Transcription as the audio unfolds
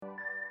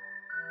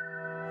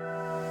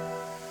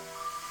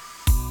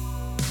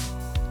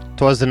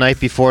'Twas the night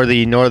before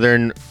the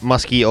Northern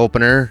Muskie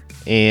opener,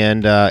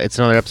 and it's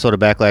another episode of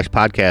Backlash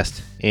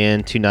Podcast.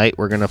 And tonight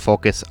we're going to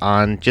focus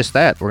on just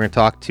that. We're going to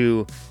talk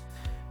to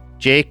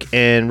Jake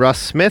and Russ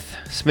Smith,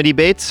 Smitty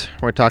Baits. We're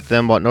going to talk to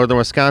them about Northern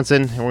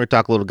Wisconsin, and we're going to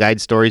talk a little guide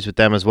stories with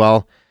them as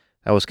well.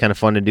 That was kind of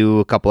fun to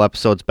do a couple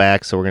episodes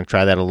back, so we're going to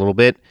try that a little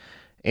bit.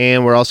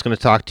 And we're also going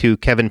to talk to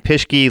Kevin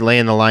Pischke,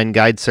 Laying the Line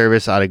Guide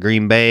Service out of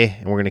Green Bay,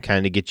 and we're going to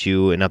kind of get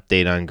you an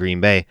update on Green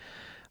Bay.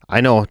 I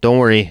know, don't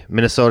worry,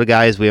 Minnesota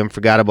guys, we haven't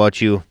forgot about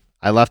you.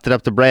 I left it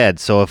up to Brad,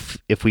 so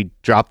if we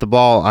drop the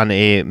ball on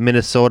a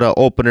Minnesota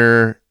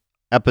opener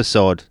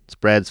episode, it's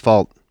Brad's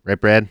fault. Right,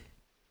 Brad?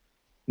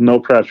 No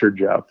pressure,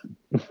 Jeff.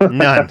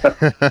 None.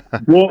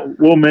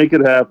 We'll make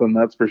it happen,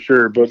 that's for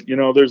sure. But,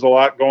 there's a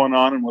lot going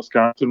on in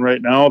Wisconsin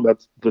right now.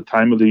 That's the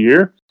time of the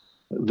year.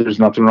 There's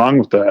nothing wrong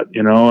with that,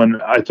 and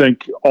I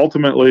think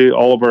ultimately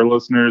all of our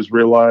listeners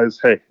realize,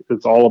 hey,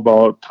 it's all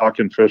about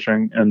talking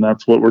fishing, and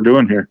that's what we're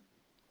doing here.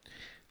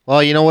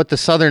 Well, you know what? The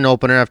Southern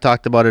opener, I've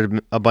talked about it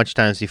a bunch of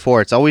times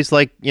before. It's always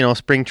like,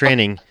 spring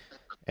training.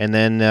 And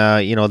then,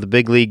 the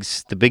big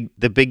leagues, the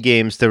big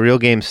games, the real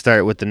games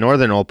start with the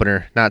Northern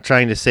opener. Not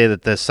trying to say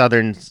that the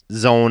Southern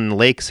zone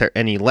lakes are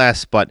any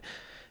less, but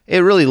it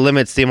really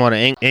limits the amount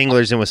of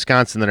anglers in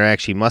Wisconsin that are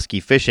actually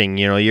muskie fishing.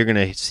 You're going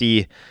to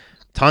see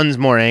tons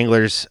more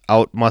anglers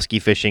out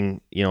muskie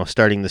fishing,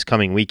 starting this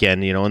coming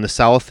weekend. In the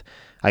South,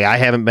 I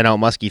haven't been out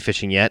muskie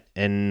fishing yet,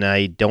 and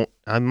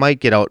I might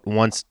get out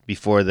once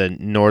before the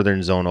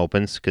Northern zone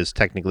opens, because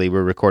technically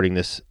we're recording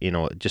this,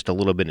 just a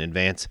little bit in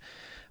advance.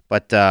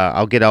 But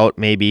I'll get out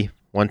maybe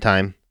one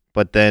time.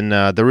 But then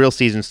the real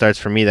season starts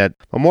for me that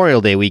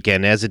Memorial Day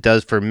weekend, as it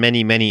does for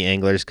many, many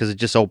anglers, because it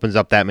just opens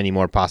up that many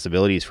more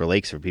possibilities for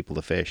lakes for people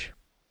to fish.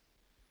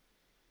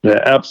 Yeah,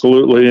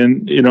 absolutely.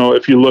 And,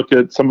 if you look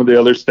at some of the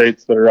other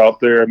states that are out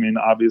there,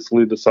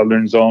 obviously the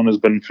Southern zone has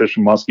been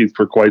fishing muskies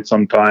for quite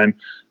some time.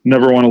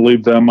 Never want to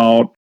leave them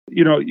out.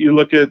 You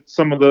look at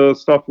some of the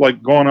stuff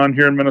like going on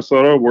here in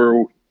Minnesota.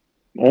 We're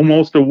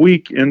almost a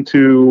week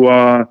into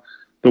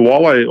the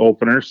walleye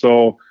opener.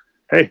 So,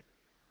 hey,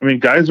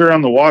 guys are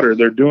on the water.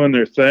 They're doing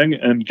their thing.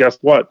 And guess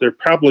what? They're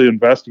probably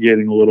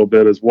investigating a little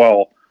bit as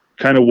well,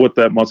 kind of what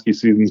that muskie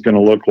season is going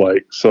to look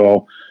like.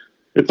 So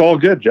it's all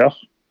good, Jeff.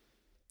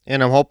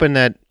 And I'm hoping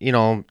that,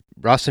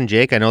 Russ and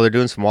Jake, I know they're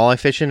doing some walleye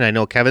fishing. I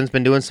know Kevin's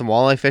been doing some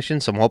walleye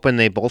fishing. So I'm hoping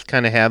they both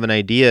kind of have an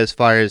idea as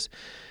far as,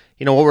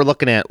 what we're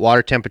looking at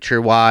water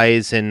temperature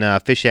wise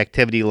and fish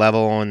activity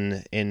level,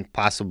 and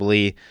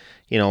possibly,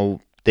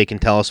 they can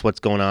tell us what's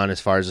going on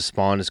as far as the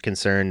spawn is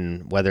concerned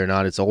and whether or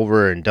not it's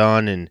over and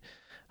done. And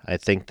I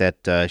think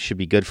that should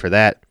be good for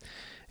that.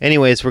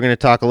 Anyways, we're going to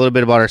talk a little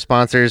bit about our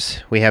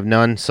sponsors. We have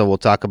none, so we'll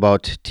talk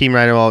about Team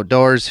Rhino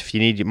Outdoors. If you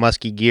need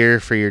muskie gear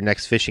for your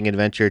next fishing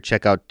adventure,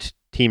 check out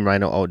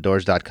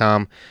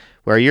teamrhinooutdoors.com.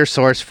 We're your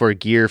source for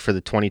gear for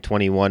the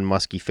 2021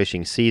 muskie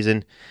fishing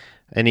season.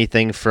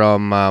 Anything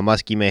from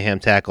Muskie Mayhem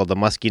Tackle, the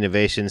Muskie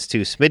Innovations,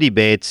 to Smitty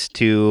Baits,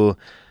 to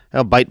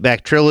Bite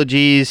Back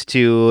Trilogies,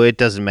 to it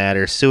doesn't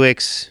matter,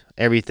 Suix,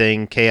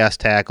 everything, Chaos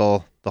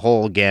Tackle, the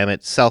whole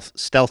gamut,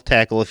 Stealth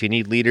Tackle if you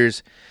need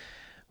leaders,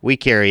 we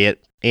carry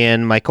it.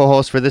 And my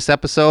co-host for this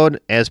episode,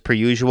 as per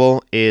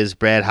usual, is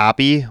Brad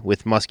Hoppy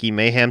with Muskie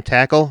Mayhem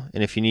Tackle.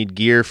 And if you need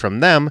gear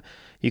from them,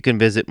 you can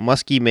visit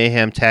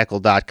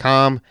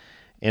muskiemayhemtackle.com.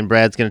 And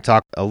Brad's going to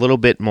talk a little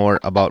bit more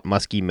about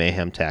Muskie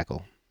Mayhem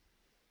Tackle.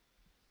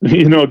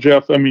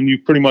 Jeff, you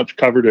pretty much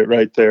covered it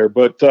right there.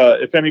 But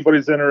if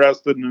anybody's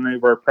interested in any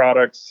of our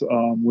products,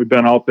 we've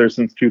been out there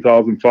since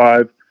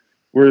 2005.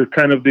 We're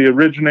kind of the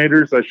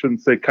originators. I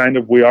shouldn't say kind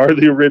of. We are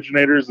the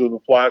originators of the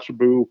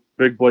Flashabou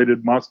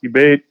big-bladed muskie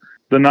bait,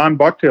 the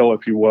non-bucktail,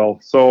 if you will.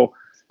 So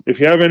if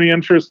you have any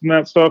interest in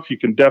that stuff, you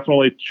can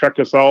definitely check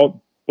us out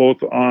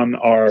both on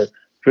our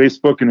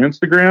Facebook and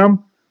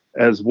Instagram,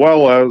 as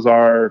well as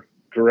our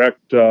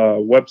direct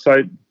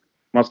website,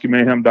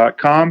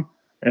 muskiemayhem.com.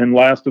 And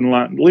last and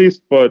not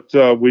least, but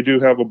we do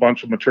have a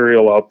bunch of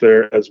material out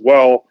there as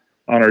well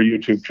on our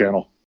YouTube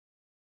channel.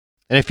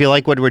 And if you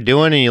like what we're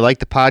doing and you like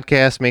the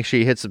podcast, make sure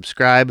you hit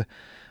subscribe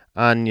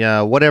on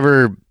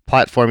whatever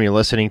platform you're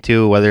listening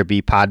to, whether it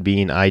be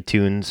Podbean,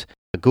 iTunes,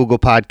 Google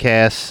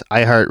Podcasts,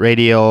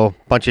 iHeartRadio, a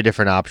bunch of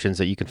different options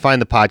that you can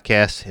find the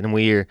podcast. And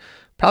we're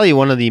probably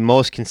one of the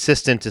most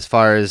consistent as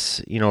far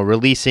as,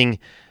 releasing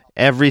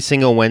every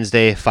single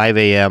Wednesday, 5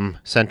 a.m.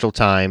 Central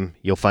Time.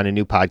 You'll find a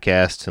new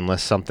podcast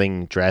unless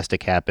something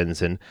drastic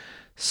happens. And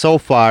so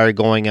far,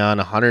 going on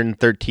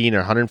 113 or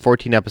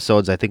 114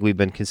 episodes, I think we've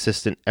been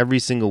consistent every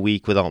single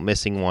week without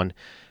missing one.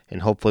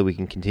 And hopefully we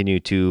can continue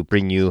to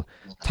bring you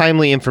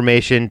timely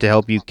information to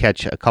help you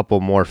catch a couple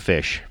more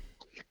fish.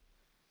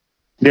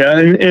 Yeah,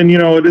 and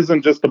it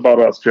isn't just about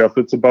us, Jeff.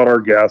 It's about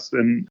our guests.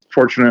 And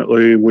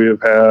fortunately, we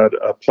have had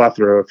a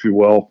plethora, if you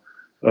will,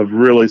 of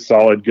really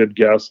solid, good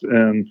guests.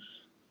 And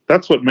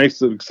that's what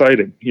makes it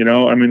exciting.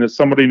 It's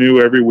somebody new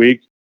every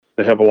week.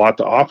 They have a lot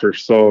to offer.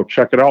 So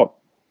check it out.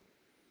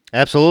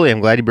 Absolutely.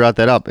 I'm glad you brought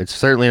that up. It's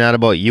certainly not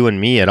about you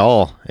and me at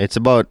all. It's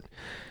about,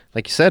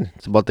 like you said,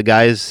 it's about the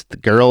guys, the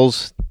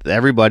girls,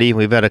 everybody.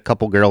 We've had a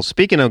couple girls.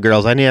 Speaking of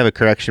girls, I need to have a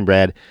correction,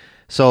 Brad.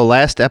 So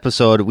last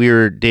episode, we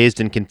were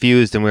dazed and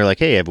confused, and we were like,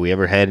 hey, have we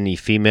ever had any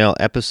female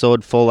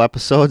full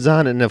episodes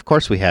on? And of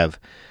course we have.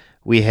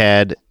 We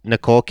had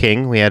Nicole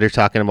King. We had her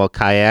talking about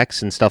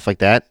kayaks and stuff like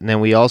that. And then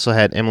we also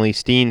had Emily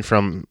Steen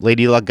from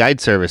Lady Luck Guide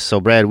Service. So,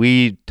 Brad,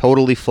 we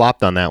totally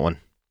flopped on that one.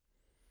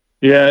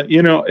 Yeah,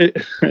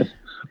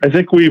 I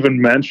think we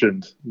even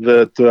mentioned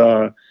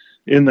that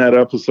in that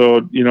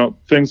episode,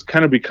 things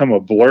kind of become a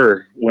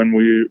blur when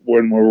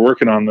we're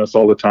working on this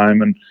all the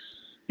time. And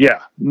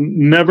yeah,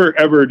 never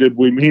ever did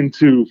we mean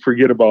to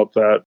forget about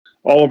that.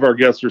 All of our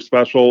guests are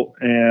special,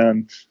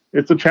 and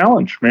it's a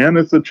challenge, man.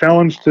 It's a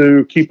challenge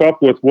to keep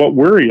up with what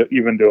we're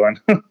even doing.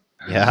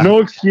 Yeah. No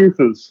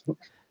excuses.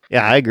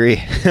 Yeah, I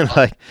agree.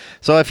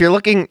 So if you're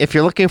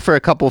looking for a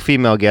couple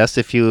female guests,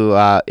 if you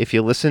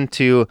listen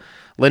to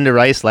Linda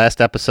Rice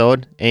last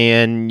episode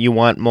and you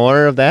want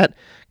more of that,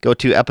 go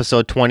to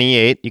episode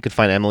 28. You can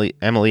find Emily,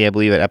 I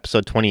believe, at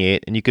episode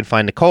 28, and you can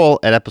find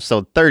Nicole at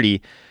episode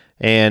 30.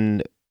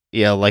 And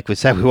like we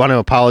said, we want to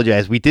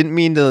apologize. We didn't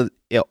mean to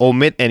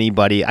omit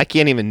anybody. I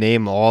can't even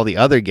name all the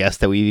other guests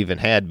that we've even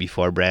had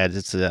before, Brad.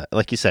 It's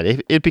like you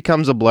said, it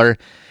becomes a blur.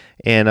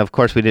 And of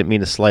course, we didn't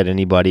mean to slight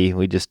anybody.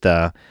 We just,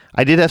 I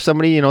did have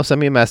somebody,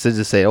 send me a message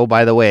to say, oh,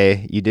 by the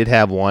way, you did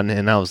have one.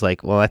 And I was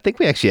like, well, I think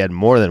we actually had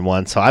more than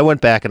one. So I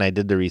went back and I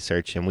did the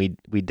research, and we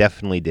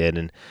definitely did.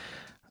 And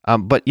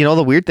but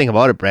the weird thing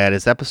about it, Brad,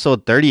 is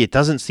episode 30. It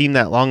doesn't seem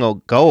that long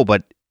ago,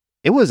 but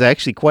it was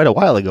actually quite a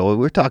while ago. We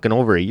were talking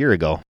over a year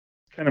ago.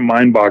 Kind of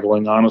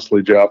mind-boggling,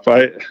 honestly, Jeff.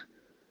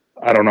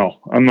 I don't know.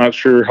 I'm not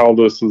sure how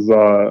this is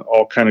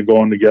all kind of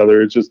going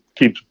together. It just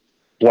keeps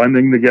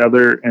blending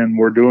together, and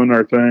we're doing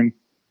our thing.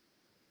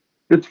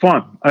 It's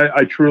fun.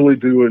 I truly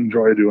do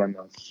enjoy doing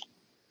this.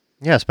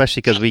 Yeah,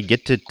 especially because we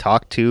get to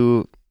talk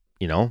to,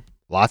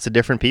 lots of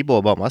different people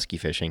about muskie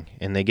fishing,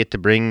 and they get to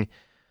bring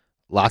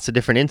lots of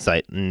different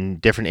insight in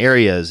different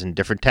areas and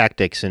different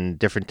tactics and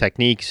different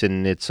techniques,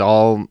 and it's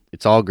all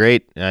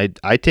great.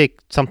 I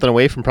take something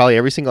away from probably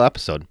every single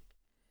episode.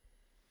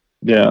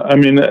 Yeah, I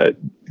mean,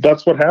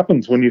 that's what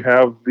happens when you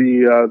have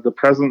the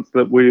presence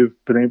that we've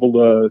been able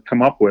to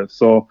come up with.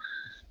 So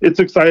it's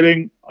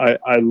exciting.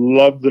 I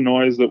love the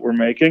noise that we're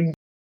making.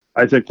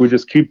 I think we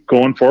just keep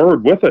going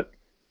forward with it.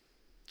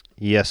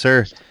 Yes,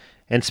 sir.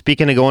 And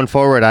speaking of going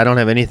forward, I don't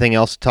have anything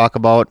else to talk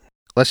about.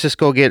 Let's just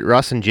go get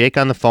Russ and Jake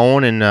on the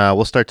phone, and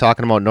we'll start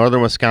talking about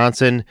Northern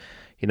Wisconsin.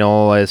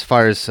 As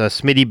far as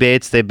Smitty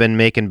Baits, they've been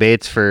making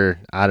baits for,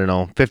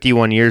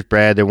 51 years,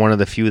 Brad. They're one of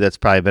the few that's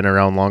probably been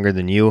around longer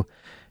than you.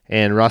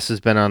 And Russ has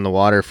been on the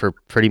water for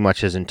pretty much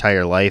his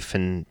entire life,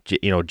 and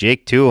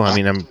Jake too. I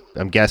mean,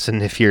 I'm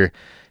guessing if you're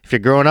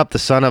growing up the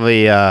son of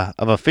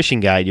a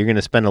fishing guide, you're going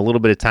to spend a little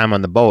bit of time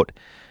on the boat,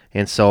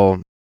 and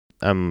so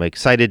I'm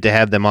excited to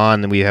have them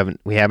on. And we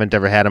haven't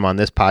ever had them on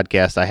this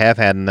podcast. I have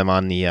had them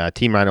on the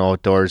Team Rhino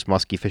Outdoors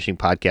Muskie Fishing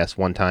podcast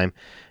one time,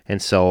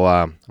 and so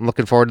I'm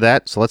looking forward to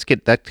that. So let's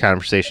get that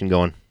conversation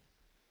going.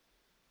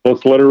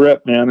 Let's let her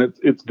rip, man.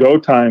 It's go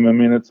time. I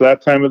mean, it's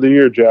that time of the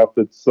year, Jeff.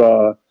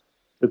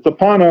 It's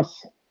upon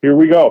us. Here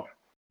we go.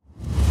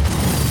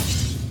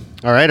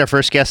 All right, our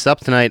first guests up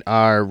tonight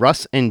are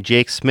Russ and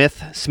Jake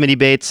Smith, Smitty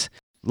Baits.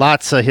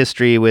 Lots of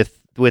history with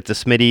the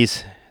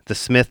Smitties, the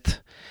Smith,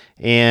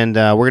 and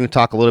we're going to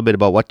talk a little bit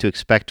about what to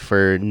expect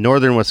for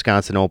Northern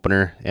Wisconsin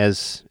opener.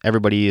 As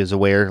everybody is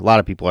aware, a lot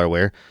of people are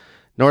aware,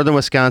 Northern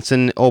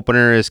Wisconsin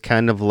opener is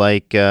kind of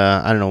like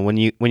when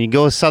you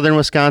go to Southern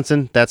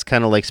Wisconsin, that's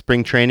kind of like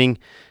spring training.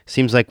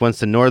 Seems like once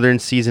the Northern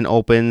season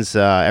opens,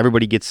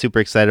 everybody gets super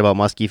excited about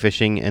muskie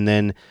fishing, and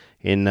then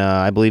in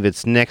I believe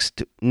it's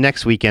next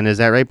weekend. Is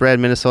that right, Brad?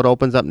 Minnesota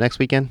opens up next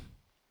weekend?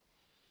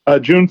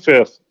 June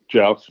 5th,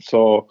 Jeff.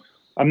 So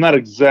I'm not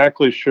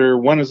exactly sure.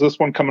 When is this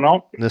one coming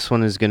out? This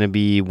one is going to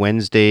be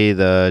Wednesday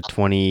the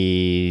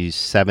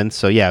 27th.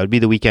 So yeah, it would be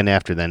the weekend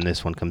after then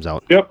this one comes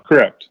out. Yep,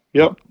 correct.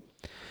 Yep.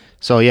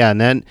 So yeah, and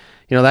then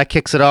that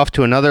kicks it off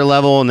to another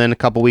level, and then a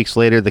couple weeks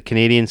later the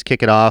Canadians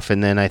kick it off,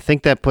 and then I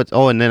think that puts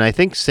and then I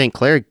think St.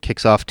 Clair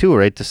kicks off too,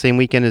 right? The same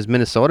weekend as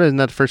Minnesota. Isn't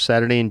that the first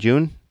Saturday in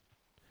June?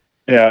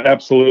 Yeah,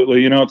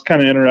 absolutely. It's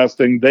kind of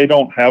interesting. They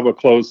don't have a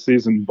closed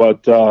season,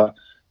 but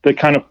they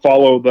kind of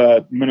follow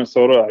that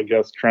Minnesota, I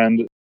guess,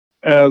 trend.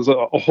 As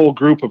a whole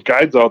group of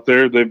guides out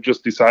there, they've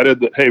just decided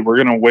that, hey, we're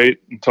going to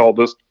wait until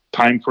this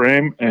time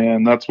frame,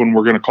 and that's when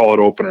we're going to call it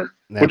opener,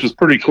 which is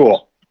pretty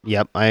cool.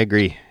 Yep, I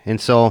agree.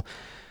 And so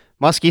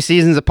muskie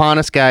season's upon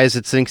us, guys.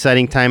 It's an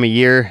exciting time of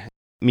year.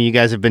 I mean, you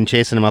guys have been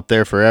chasing them up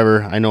there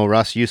forever. I know,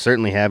 Russ, you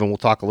certainly have, and we'll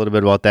talk a little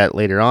bit about that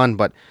later on.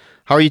 But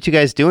how are you two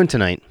guys doing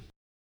tonight?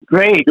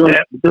 Great.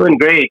 Doing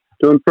great.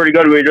 Doing pretty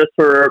good. We just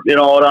were,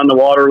 out on the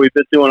water. We've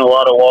been doing a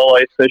lot of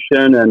walleye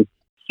fishing and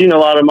seen a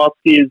lot of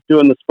muskies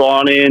doing the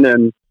spawning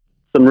and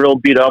some real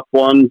beat up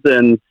ones,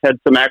 and had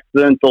some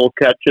accidental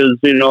catches,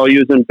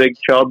 using big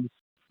chubs,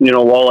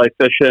 walleye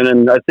fishing.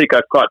 And I think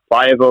I've caught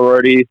 5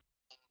 already,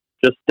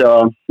 just,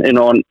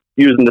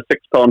 using the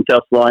 6-pound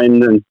test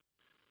line, and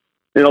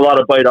a lot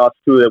of bite offs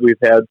too that we've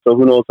had. So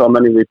who knows how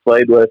many we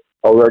played with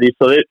already.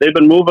 So they've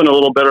been moving a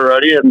little bit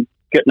already, and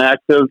getting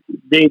active.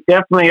 They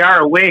definitely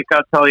are awake,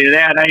 I'll tell you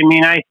that. I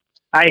mean, I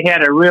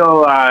had a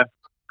real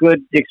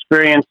good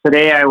experience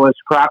today. I was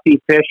crappie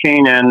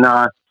fishing, and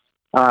I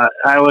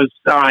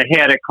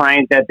had a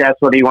client that's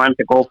what he wanted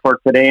to go for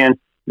today. And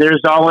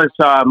there's always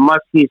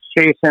muskies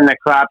chasing the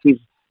crappies.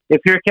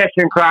 If you're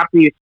catching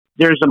crappies,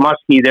 there's a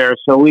muskie there.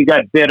 So we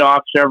got bit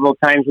off several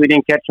times. We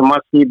didn't catch a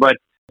muskie, but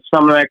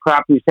some of the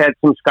crappies had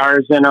some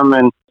scars in them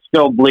and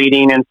still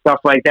bleeding and stuff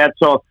like that.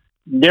 So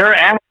they're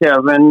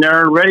active and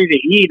they're ready to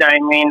eat. I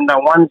mean, the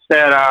ones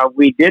that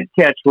we did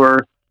catch were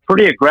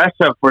pretty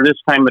aggressive for this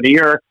time of the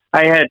year.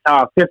 I had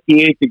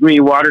 58-degree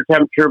water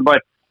temperature,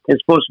 but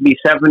it's supposed to be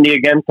 70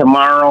 again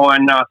tomorrow,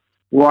 and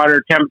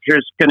water temperature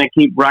is going to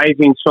keep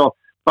rising. So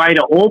by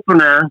the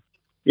opener,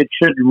 it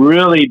should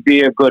really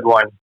be a good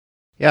one.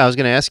 Yeah, I was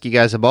going to ask you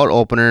guys about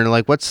opener.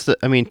 Like,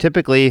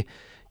 typically,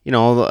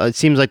 it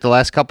seems like the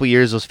last couple of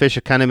years, those fish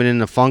have kind of been in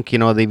the funk.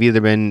 They've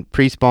either been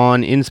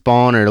pre-spawn,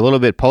 in-spawn, or a little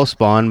bit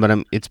post-spawn,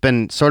 but it's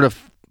been sort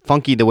of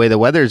funky the way the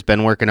weather's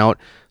been working out.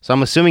 So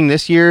I'm assuming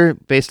this year,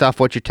 based off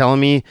what you're telling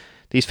me,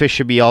 these fish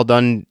should be all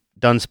done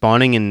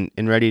spawning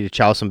and ready to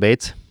chow some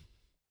baits.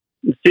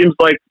 It seems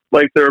like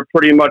they're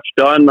pretty much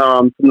done.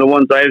 From the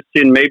ones I've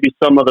seen, maybe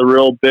some of the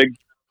real big,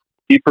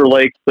 deeper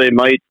lakes, they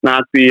might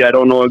not be. I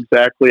don't know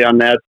exactly on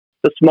that.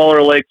 The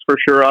smaller lakes, for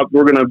sure,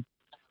 we're going to,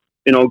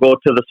 go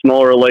to the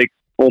smaller lakes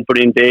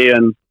opening day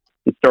and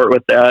start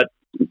with that.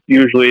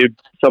 Usually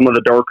some of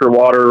the darker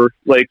water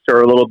lakes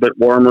are a little bit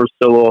warmer,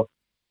 so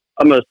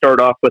I'm going to start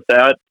off with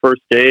that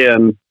first day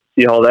and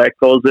see how that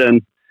goes.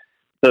 And,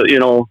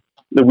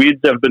 the weeds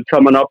have been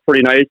coming up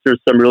pretty nice.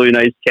 There's some really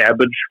nice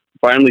cabbage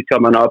finally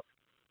coming up.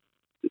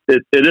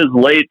 It is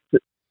late.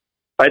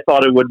 I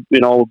thought it would,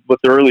 with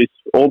the early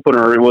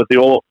opener, with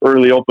the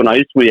early open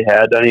ice we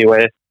had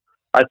anyway,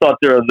 I thought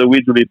the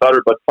weeds would be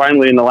better, but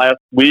finally in the last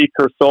week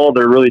or so,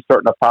 they're really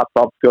starting to pop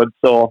up good.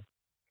 So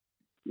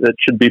it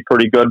should be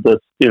pretty good.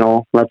 That's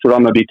what I'm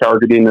going to be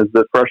targeting is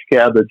the fresh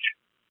cabbage.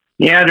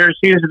 Yeah, there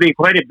seems to be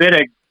quite a bit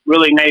of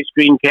really nice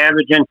green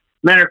cabbage. And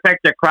matter of fact,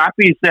 the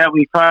crappies that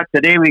we caught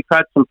today, we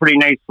caught some pretty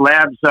nice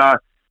slabs.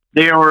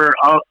 They were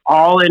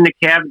all in the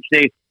cabbage.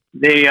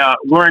 They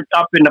weren't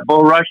up in the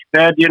bulrush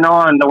bed,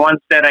 and the ones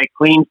that I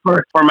cleaned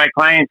for my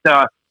clients,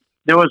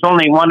 there was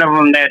only one of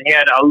them that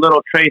had a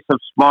little trace of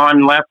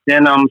spawn left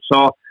in them.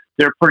 So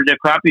the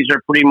crappies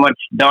are pretty much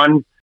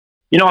done.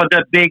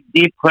 The big,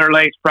 deep Clear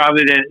Lakes,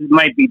 probably it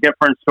might be a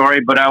different story,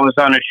 but I was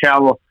on a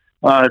shallow,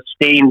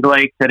 stained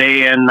lake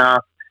today, and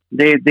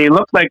they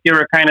looked like they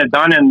were kind of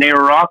done, and they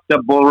were off the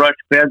bulrush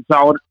beds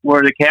out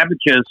where the cabbage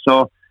is.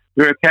 So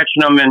we were catching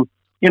them in,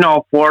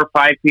 4 or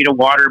 5 feet of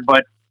water,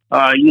 but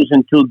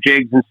using tube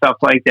jigs and stuff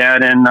like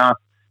that.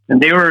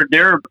 And they were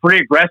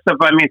pretty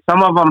aggressive. I mean,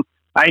 some of them,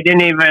 I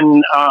didn't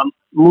even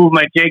move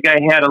my jig. I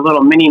had a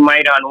little mini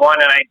mite on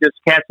one, and I just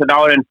cast it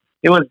out. And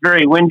it was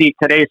very windy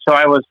today, so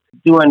I was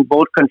doing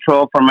boat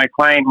control for my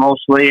client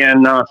mostly.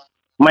 And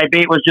my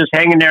bait was just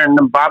hanging there, and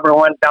the bobber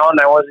went down.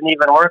 I wasn't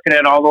even working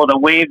it, although the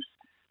waves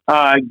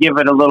give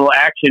it a little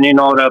action,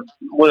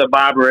 with a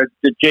bobber.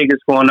 The jig is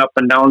going up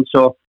and down,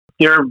 so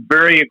they're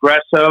very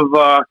aggressive.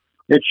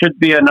 It should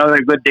be another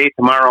good day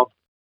tomorrow.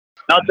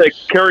 Not that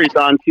Carrie's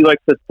on. She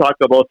likes to talk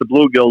about the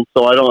bluegills,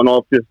 so I don't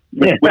know if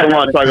we don't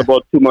want to talk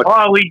about too much.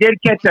 Oh, we did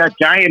catch a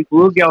giant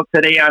bluegill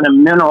today on a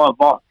minnow of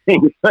all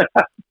things.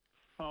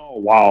 Oh,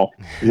 wow.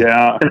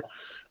 Yeah.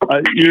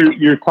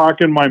 You're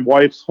talking my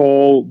wife's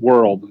whole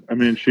world. I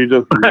mean, she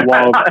just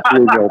loves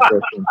bluegill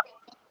fishing.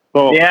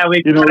 So, yeah,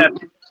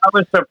 I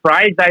was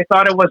surprised. I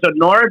thought it was a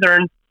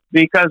northern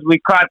because we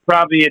caught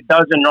probably a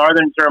dozen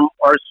northerns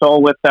or so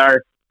with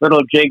our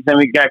little jigs, and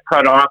we got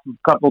cut off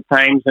a couple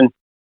times. And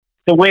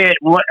the way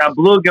a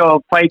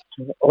bluegill fights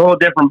a whole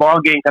different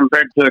ballgame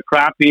compared to a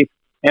crappie.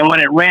 And when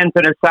it ran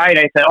to the side,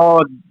 I said,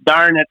 "Oh,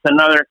 darn, it's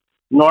another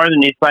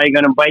northern. He's probably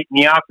going to bite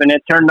me up." And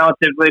it turned out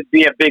it would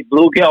be a big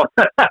bluegill.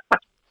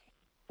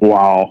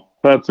 Wow,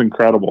 that's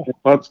incredible.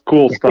 That's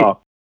cool stuff.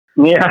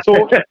 Yeah.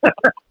 So,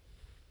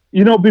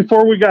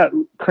 before we got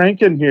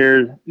cranking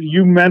here,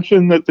 you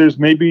mentioned that there's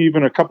maybe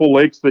even a couple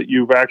lakes that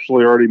you've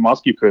actually already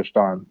musky fished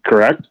on,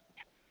 correct?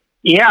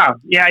 Yeah,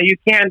 you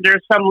can.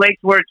 There's some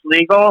lakes where it's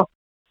legal.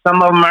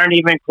 Some of them aren't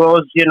even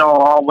closed,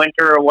 all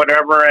winter or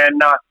whatever.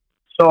 And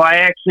so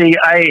I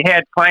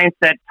had clients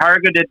that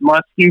targeted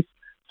muskies,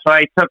 so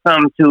I took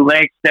them to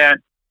lakes that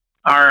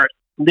are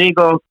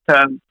legal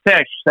to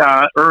fish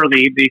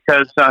early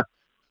because,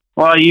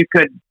 you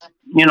could,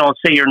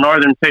 say you're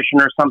northern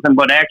fishing or something,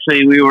 but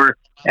actually we were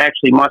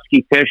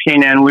musky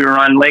fishing, and we were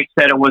on lakes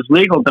that it was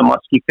legal to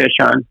musky fish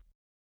on.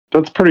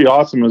 That's pretty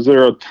awesome. Is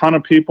there a ton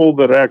of people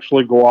that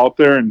actually go out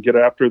there and get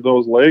after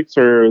those lakes,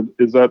 or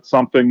is that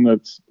something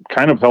that's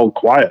kind of held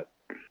quiet?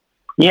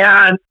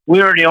 Yeah,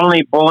 we were the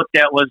only boat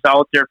that was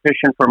out there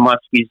fishing for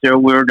muskies.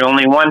 We were the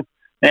only one,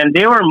 and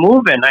they were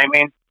moving. I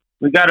mean,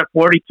 we got a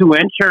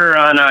 42-incher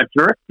on a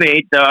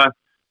jerkbait,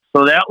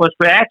 so that was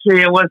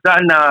actually it was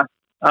on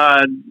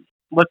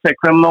what's the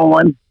criminal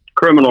one?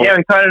 Criminal. Yeah,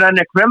 we caught it on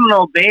the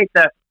criminal bait.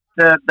 The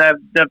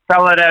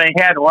fella that I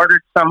had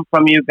ordered some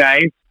from you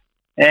guys.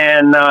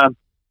 And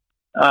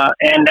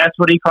and that's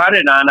what he caught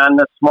it on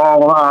the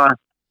small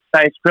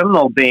size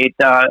criminal bait,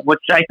 which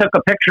I took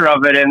a picture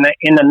of it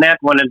in the net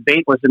when his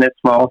bait was in its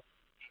mouth.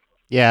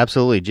 Yeah,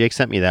 absolutely. Jake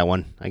sent me that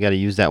one. I got to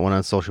use that one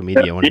on social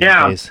media one of these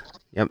Yeah. days.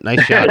 Yep,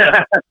 nice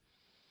shot.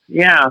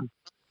 Yeah.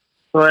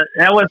 So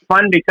that was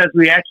fun because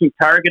we actually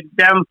targeted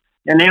them.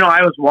 And,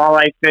 I was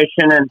walleye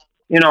fishing and,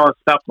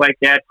 stuff like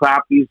that,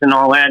 crappies and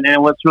all that. And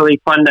it was really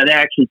fun to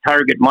actually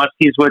target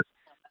muskies, which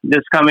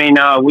this coming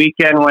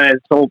weekend when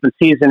it's open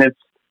season,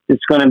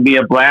 it's going to be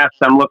a blast.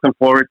 I'm looking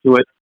forward to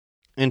it.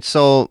 And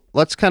so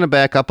let's kind of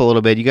back up a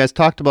little bit. You guys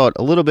talked about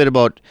a little bit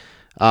about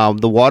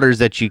the waters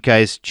that you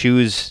guys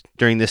choose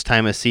during this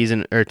time of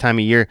season or time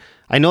of year.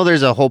 I know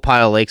there's a whole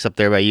pile of lakes up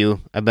there by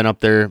you. I've been up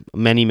there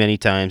many, many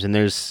times, and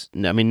there's,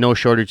 no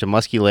shortage of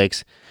musky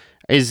lakes.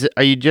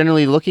 Are you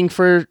generally looking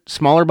for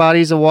smaller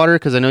bodies of water?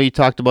 Because I know you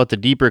talked about the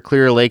deeper,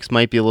 clearer lakes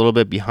might be a little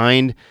bit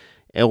behind.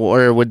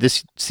 Or would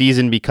this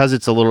season, because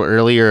it's a little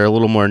earlier, a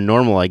little more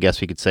normal, I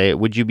guess we could say,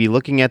 would you be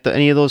looking at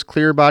any of those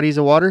clearer bodies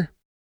of water?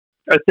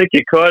 I think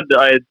you could.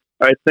 I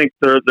think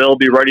they'll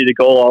be ready to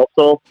go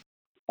also.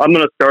 I'm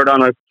going to start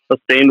on a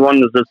stained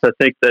one. I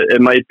think that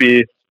it might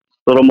be a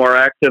little more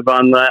active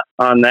on that.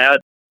 I'm not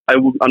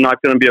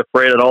going to be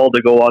afraid at all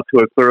to go out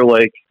to a clear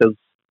lake because,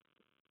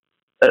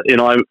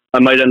 I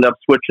might end up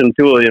switching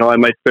too. I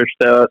might fish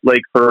that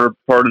lake for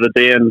part of the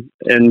day and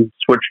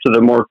switch to the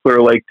more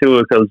clear lake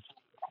too because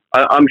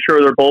I'm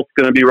sure they're both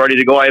going to be ready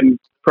to go. I'm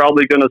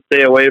probably going to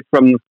stay away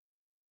from,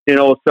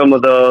 some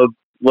of the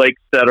lakes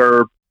that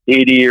are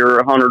 80 or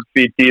 100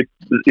 feet deep,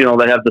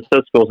 that have the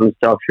ciscos and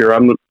stuff here.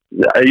 I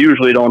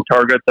usually don't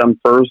target them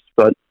first,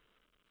 but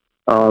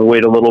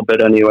wait a little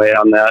bit anyway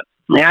on that.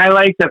 Yeah, I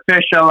like to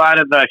fish a lot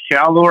of the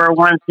shallower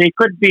ones. They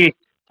could be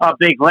a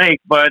big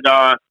lake, but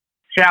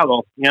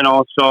shallow,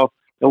 so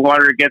the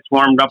water gets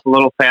warmed up a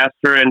little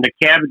faster, and the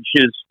cabbage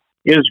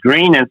is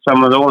green in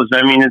some of those.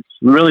 I mean, it's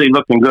really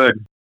looking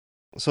good.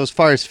 So as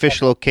far as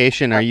fish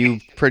location, are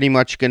you pretty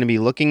much going to be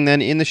looking then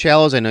in the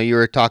shallows? I know you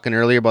were talking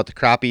earlier about the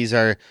crappies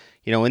are,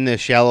 in the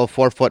shallow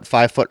 4 foot,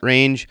 5 foot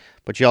range,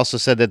 but you also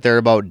said that they're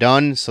about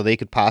done, so they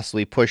could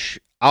possibly push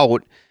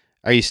out.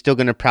 Are you still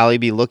going to probably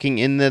be looking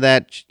into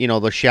that,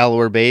 the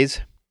shallower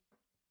bays?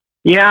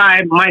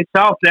 Yeah,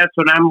 myself, that's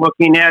what I'm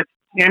looking at.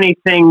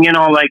 Anything,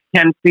 like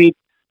 10 feet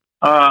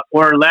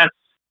or less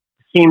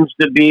seems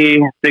to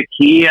be the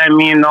key. I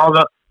mean,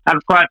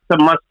 I've caught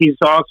some muskies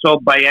also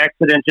by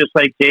accident, just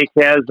like Jake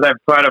has.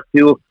 I've caught a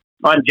few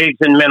on jigs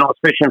and minnows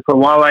fishing for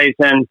walleyes,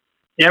 and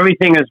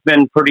everything has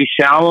been pretty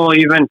shallow,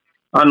 even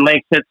on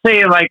lakes that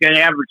say like an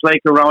average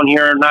lake around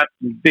here, not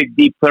big,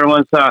 deep, clear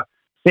ones.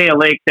 Say a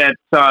lake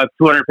that's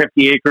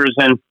 250 acres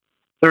and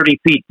 30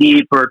 feet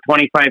deep or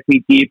 25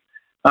 feet deep.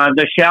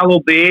 The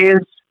shallow bays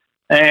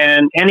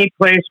and any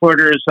place where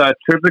there's a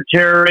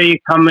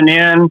tributary coming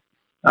in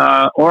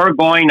or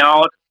going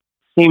out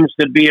seems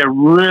to be a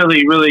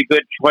really, really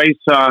good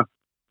choice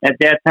at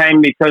that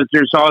time because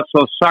there's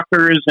also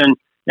suckers and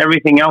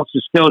everything else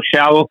is still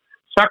shallow.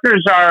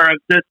 Suckers are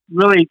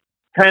really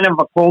kind of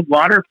a cold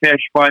water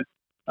fish, but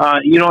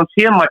you don't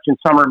see them much in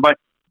summer. But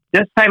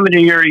this time of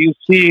the year, you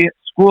see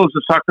schools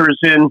of suckers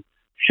in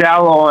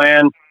shallow,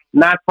 and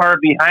not far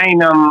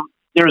behind them,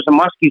 there's a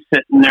muskie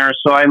sitting there.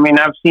 So, I mean,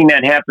 I've seen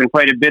that happen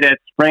quite a bit at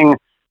spring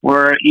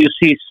where you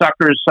see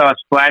suckers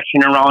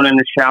splashing around in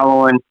the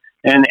shallow and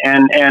the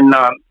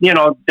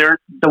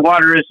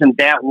water isn't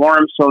that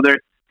warm, so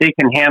they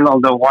can handle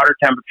the water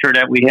temperature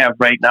that we have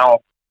right now.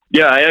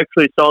 Yeah, I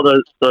actually saw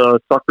the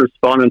suckers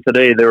spawning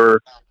today. They were,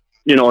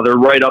 they're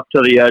right up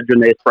to the edge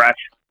and they thrash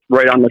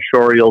right on the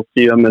shore. You'll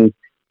see them, and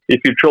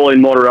if you're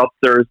trolling motor up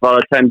there, a lot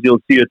of times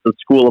you'll see it's a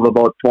school of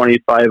about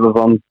 25 of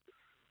them,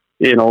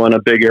 in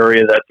a big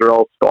area that they're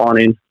all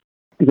spawning.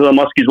 So the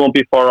muskies won't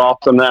be far off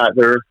from that.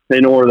 They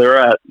know where they're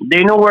at.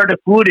 They know where the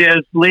food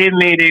is. Believe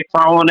me, they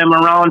follow them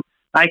around.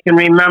 I can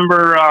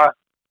remember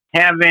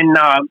having,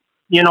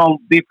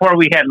 before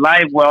we had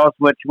live wells,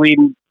 which we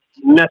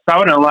missed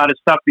out on a lot of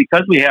stuff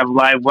because we have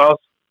live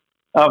wells,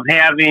 of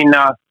having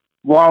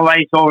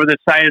walleyes over the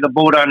side of the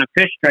boat on a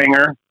fish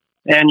stringer,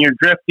 and you're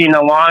drifting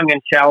along in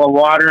shallow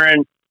water,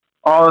 and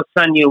all of a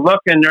sudden you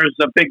look and there's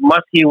a big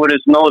muskie with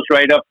his nose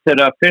right up to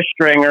the fish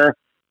stringer.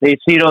 They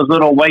see those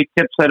little white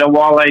tips of the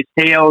walleye's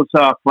tails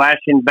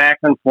flashing back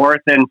and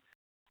forth, and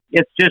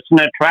it's just an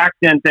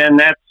attractant, and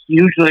that's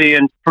usually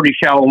in pretty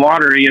shallow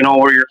water,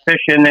 where you're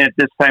fishing at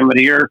this time of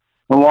the year.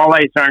 The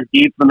walleyes aren't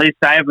deep. At least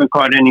I haven't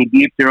caught any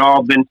deep. They're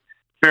all been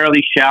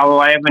fairly shallow.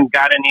 I haven't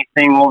got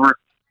anything over,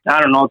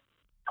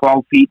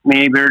 12 feet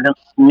maybe, or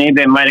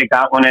maybe I might have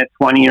got one at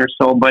 20 or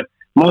so, but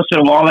most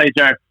of the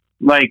walleyes are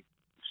like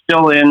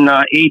still in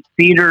 8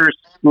 feet or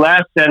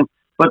less,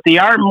 but they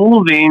are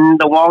moving.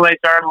 The walleyes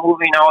are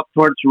moving out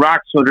towards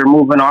rocks, so they're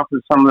moving off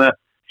of some of the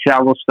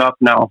shallow stuff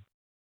now.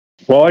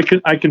 Well,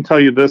 I can tell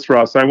you this,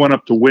 Russ. I went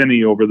up to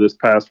Winnie over this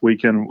past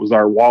weekend. It was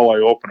our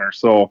walleye opener.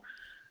 So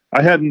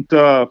I hadn't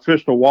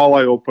fished a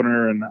walleye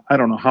opener in I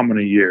don't know how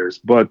many years,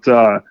 but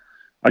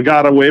I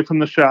got away from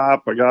the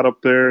shop. I got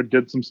up there,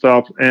 did some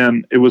stuff,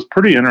 and it was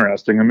pretty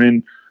interesting. I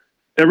mean,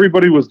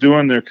 everybody was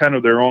doing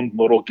their own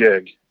little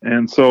gig.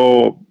 And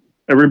so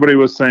everybody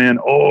was saying,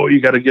 oh,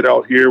 you got to get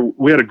out here.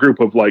 We had a group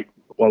of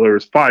there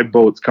was 5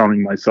 boats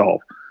counting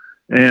myself.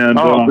 And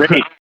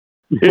Great.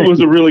 it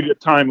was a really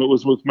good time. It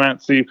was with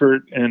Matt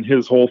Seifert and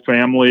his whole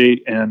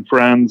family and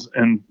friends.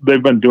 And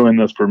they've been doing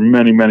this for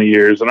many, many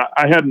years. And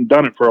I hadn't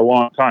done it for a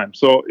long time.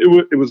 So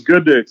it was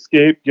good to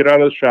escape, get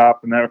out of the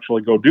shop and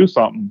actually go do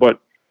something. But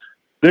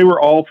they were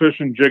all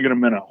fishing jig and a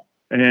minnow.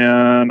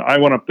 And I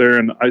went up there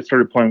and I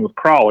started playing with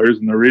crawlers.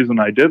 And the reason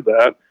I did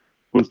that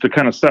was to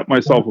kind of set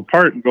myself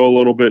apart and go a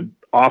little bit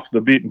off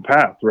the beaten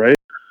path, right?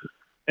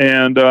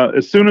 And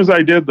as soon as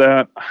I did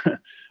that,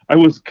 I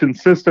was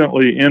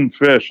consistently in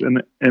fish.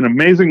 And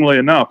amazingly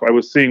enough, I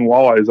was seeing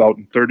walleyes out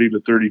in 30 to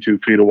 32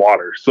 feet of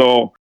water.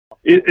 So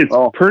it's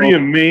pretty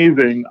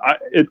amazing.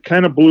 It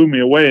kind of blew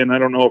me away. And I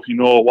don't know if you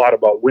know a lot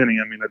about Winnie.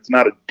 I mean, it's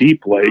not a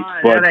deep lake.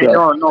 But I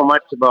don't know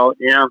much about,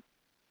 yeah.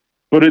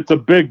 But it's a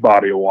big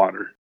body of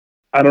water.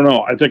 I don't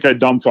know. I think I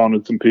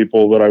dumbfounded some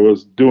people that I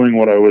was doing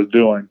what I was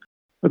doing.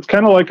 It's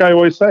kind of like I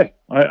always say.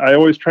 I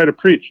always try to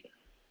preach.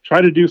 Try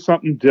to do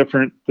something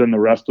different than the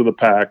rest of the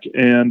pack.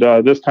 And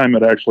this time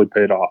it actually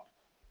paid off.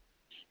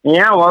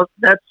 Yeah, well,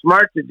 that's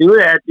smart to do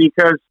that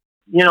because,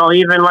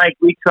 even like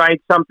we tried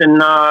something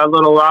a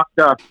little off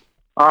the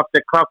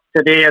cuff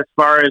today as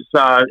far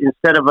as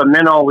instead of a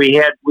minnow,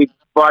 we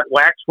bought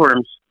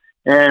waxworms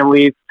and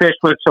we fished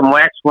with some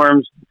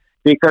waxworms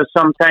because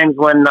sometimes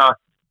when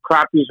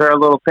crappies are a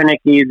little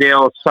finicky,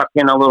 they'll suck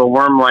in a little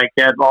worm like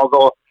that,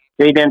 although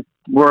they didn't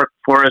work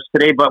for us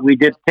today, but we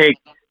did take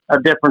a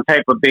different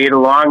type of bait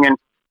along and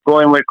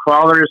going with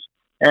crawlers.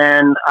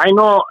 And I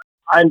know,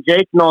 and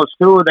Jake knows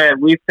too, that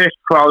we fished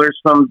crawlers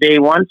from day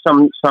one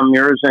some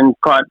years and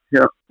caught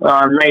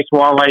nice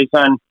walleyes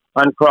on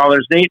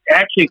crawlers.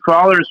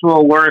 Crawlers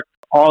will work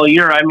all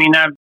year. I mean,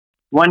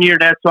 one year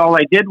that's all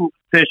I did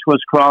fish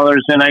was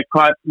crawlers, and I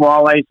caught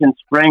walleyes in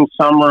spring,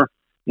 summer,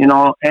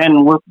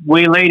 and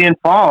way late in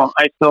fall,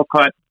 I still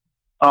caught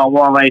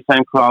walleyes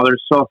on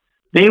crawlers. So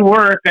they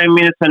work. I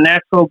mean, it's a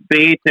natural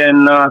bait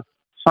and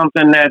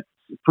something that's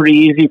pretty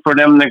easy for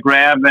them to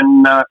grab,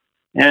 and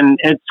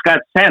it's got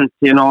scent.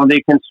 They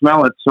can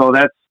smell it. So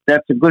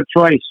that's a good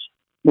choice.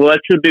 Well,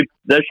 that should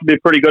be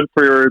pretty good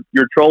for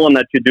your trolling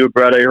that you do,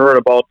 Brett. I heard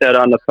about that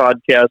on the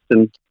podcast,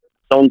 and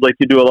sounds like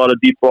you do a lot of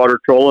deep water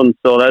trolling.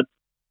 So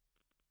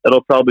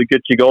that'll probably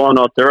get you going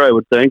out there, I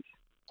would think.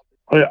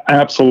 Yeah,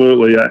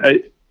 absolutely.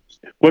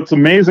 What's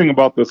amazing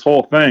about this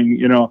whole thing,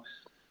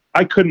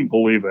 I couldn't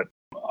believe it.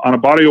 On a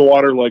body of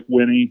water like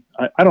Winnie,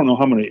 I don't know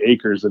how many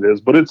acres it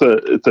is, but it's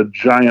a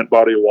giant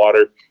body of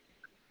water.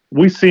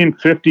 We've seen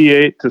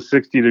 58 to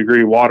 60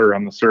 degree water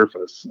on the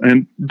surface.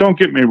 And don't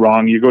get me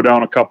wrong, you go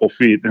down a couple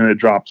feet and it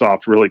drops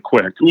off really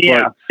quick.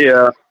 Yeah. But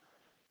yeah.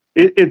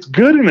 It's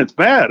good and it's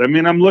bad. I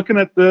mean, I'm looking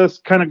at this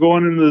kind of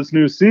going into this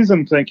new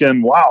season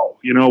thinking, wow,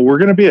 we're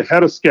going to be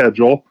ahead of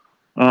schedule.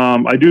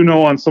 I do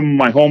know on some of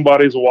my home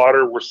bodies of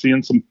water, we're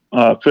seeing some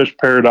fish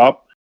paired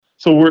up.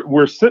 So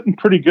we're sitting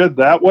pretty good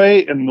that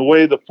way. And the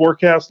way the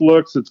forecast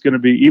looks, it's going to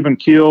be even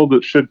keeled.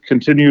 It should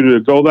continue to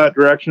go that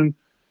direction.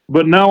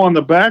 But now on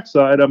the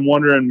backside, I'm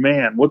wondering,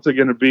 man, what's it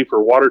going to be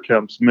for water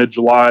temps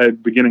mid-July,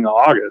 beginning of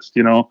August,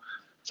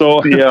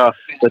 So yeah,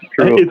 that's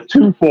true. It's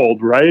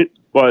twofold, right?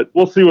 But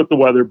we'll see what the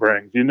weather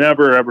brings. You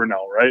never, ever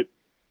know, right?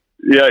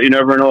 Yeah, you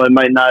never know. It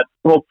might not.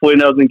 Hopefully it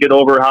doesn't get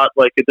over hot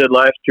like it did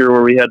last year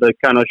where we had to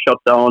kind of shut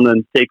down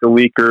and take a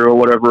week or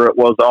whatever it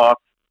was off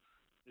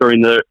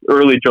during the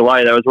early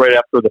July. That was right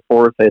after the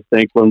 4th, I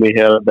think, when we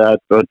had that.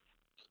 But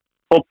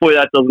hopefully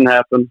that doesn't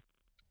happen.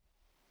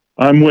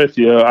 I'm with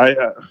you. I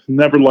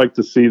never like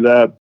to see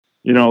that.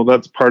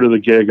 That's part of the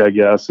gig, I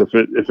guess. If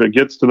it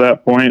gets to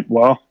that point,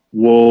 well,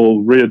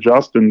 we'll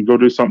readjust and go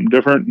do something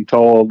different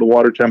until the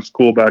water temps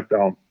cool back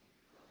down.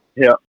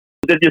 Yeah.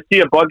 Did you see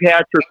a bug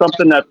hatch or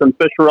something that some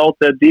fish were out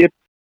that deep?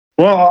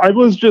 Well, I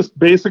was just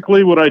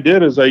basically what I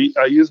did is I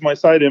used my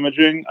side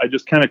imaging. I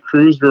just kind of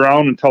cruised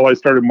around until I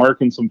started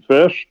marking some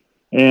fish.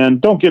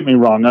 And don't get me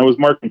wrong, I was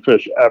marking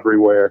fish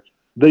everywhere.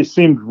 They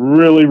seemed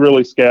really,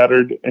 really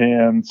scattered.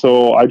 And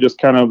so I just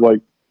kind of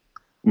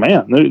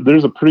man,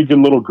 there's a pretty good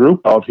little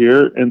group out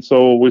here. And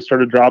so we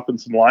started dropping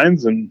some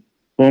lines and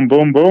boom,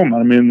 boom, boom.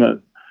 I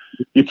mean,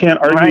 you can't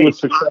argue with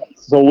success.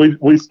 So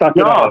we stuck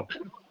it out.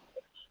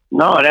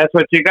 No, that's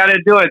what you got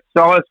to do. It's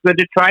always good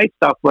to try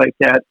stuff like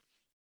that.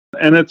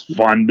 And it's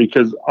fun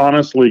because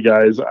honestly,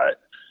 guys, the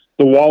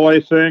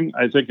walleye thing,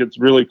 I think it's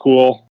really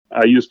cool.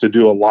 I used to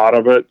do a lot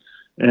of it.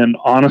 And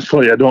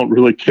honestly, I don't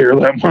really care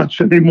that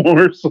much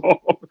anymore. So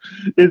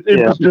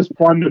it was just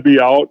fun to be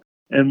out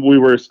and we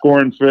were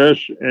scoring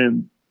fish.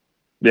 And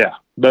yeah,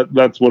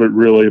 that's what it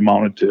really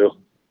amounted to.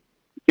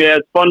 Yeah,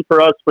 it's fun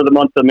for us for the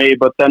month of May,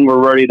 but then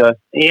we're ready to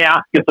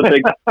get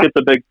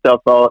the big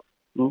stuff out.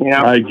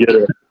 Yeah, I get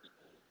it.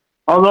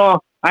 Although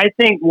I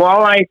think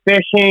walleye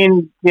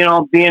fishing,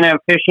 being a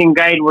fishing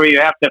guide where you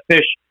have to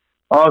fish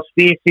all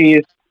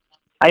species,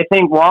 I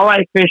think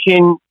walleye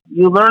fishing,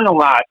 you learn a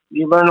lot.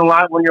 You learn a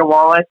lot when you're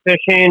walleye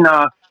fishing.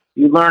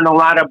 You learn a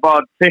lot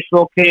about fish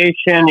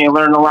location. You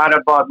learn a lot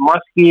about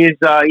muskies,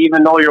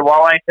 even though you're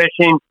walleye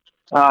fishing.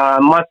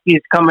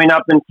 Muskies coming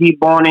up and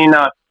T-boning,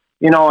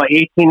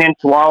 18-inch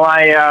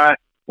walleye,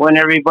 when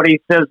everybody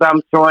says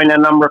I'm throwing a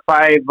number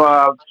 5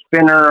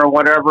 spinner or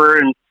whatever.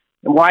 And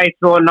why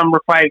throw a number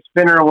 5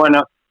 spinner when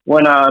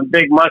a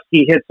big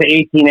muskie hits an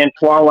 18-inch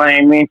walleye?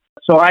 I mean,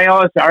 so I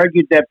always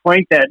argued that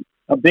point that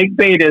a big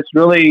bait is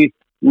really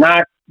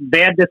not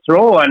bad to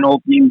throw on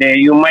opening day.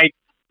 You might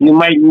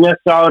miss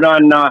out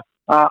on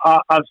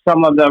of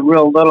some of the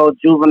real little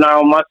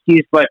juvenile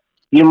muskies, but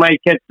you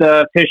might get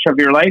the fish of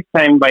your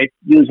lifetime by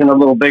using a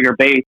little bigger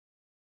bait.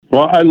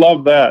 Well, I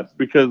love that,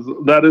 because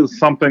that is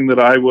something that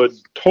I would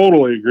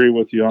totally agree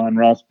with you on,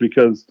 Russ,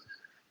 because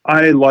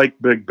I like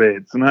big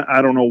baits, and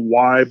I don't know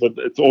why, but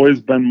it's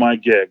always been my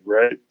gig,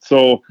 right?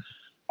 So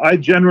I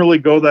generally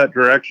go that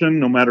direction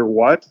no matter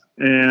what.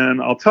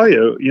 And I'll tell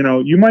you,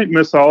 you might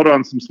miss out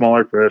on some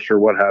smaller fish or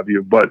what have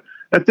you, but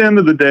at the end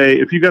of the day,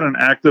 if you got an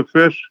active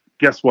fish,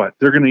 guess what?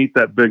 They're going to eat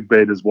that big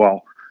bait as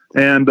well.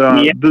 And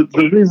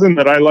the reason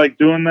that I like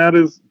doing that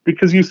is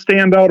because you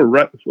stand out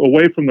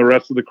away from the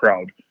rest of the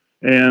crowd.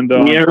 And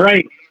yeah,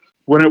 right.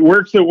 When it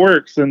works, it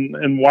works.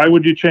 And why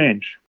would you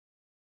change?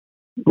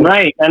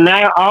 Right. And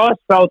I always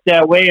felt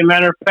that way. As a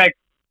matter of fact,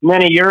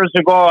 many years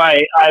ago,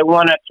 I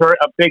won a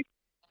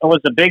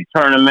big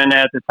tournament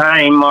at the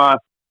time,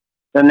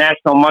 the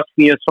National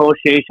Muskie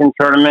Association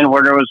tournament,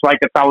 where there was like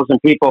 1,000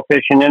 people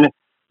fishing in it.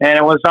 And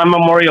it was on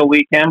Memorial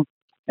Weekend.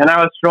 And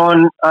I was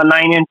throwing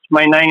my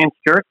 9-inch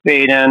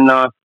jerkbait,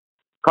 and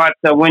caught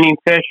the winning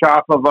fish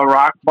off of a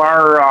rock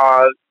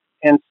bar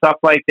and stuff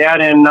like that.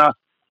 And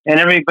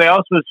everybody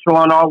else was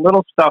throwing all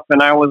little stuff,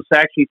 and I was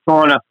actually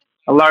throwing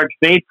a large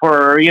bait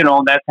for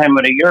that time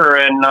of the year.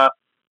 And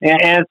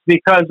it's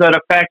because of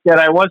the fact that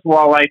I was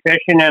walleye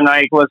fishing, and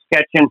I was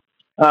catching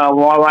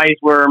walleyes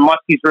where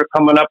muskies were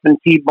coming up and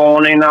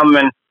T-boning them.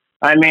 And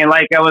I mean,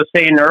 like I was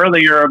saying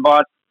earlier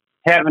about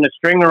having a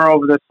stringer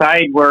over the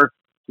side where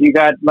you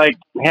got like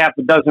half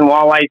a dozen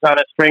walleyes on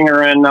a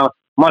stringer, and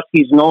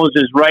muskie's nose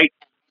is right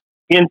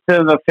into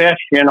the fish,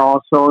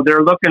 so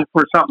they're looking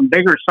for something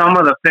bigger. Some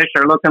of the fish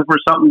are looking for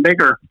something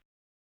bigger.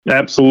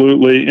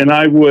 Absolutely. And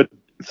I would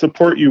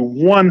support you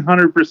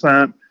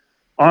 100%.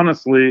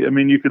 Honestly, I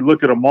mean, you could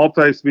look at a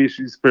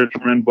multi-species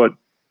fisherman, but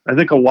I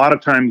think a lot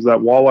of times that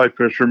walleye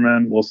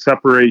fisherman will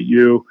separate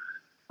you,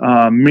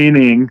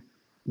 meaning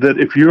that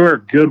if you're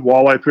a good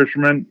walleye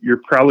fisherman,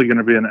 you're probably going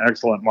to be an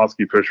excellent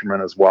muskie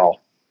fisherman as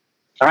well.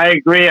 I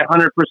agree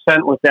 100%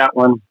 with that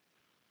one.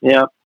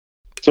 Yeah.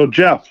 So,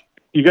 Jeff,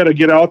 you got to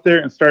get out there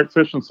and start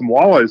fishing some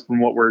walleyes from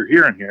what we're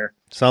hearing here.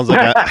 Sounds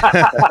like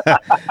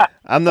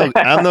I'm no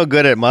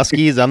good at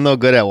muskies. I'm no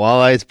good at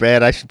walleyes,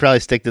 Brad. I should probably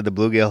stick to the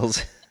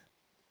bluegills.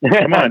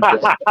 Come on,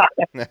 Jeff.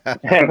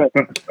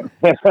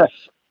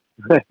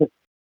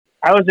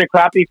 I was a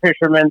crappie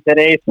fisherman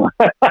today,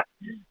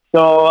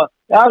 so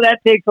that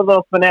takes a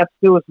little finesse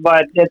too,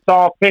 but it's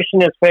all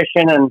fishing is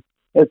fishing, and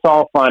it's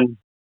all fun.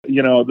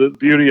 The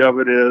beauty of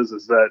it is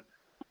that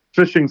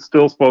fishing's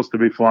still supposed to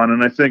be fun,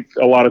 and I think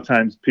a lot of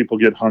times people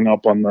get hung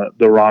up on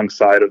the wrong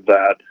side of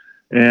that.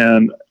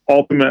 And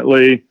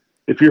ultimately,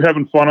 if you're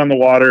having fun on the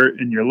water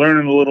and you're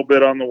learning a little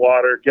bit on the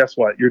water, guess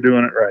what? You're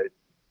doing it right.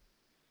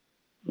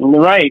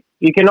 Right.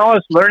 You can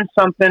always learn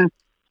something.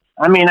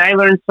 I mean, I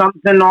learn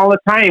something all the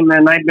time,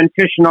 and I've been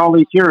fishing all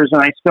these years,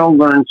 and I still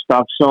learn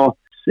stuff. So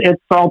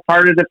it's all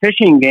part of the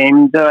fishing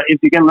game. If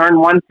you can learn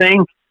one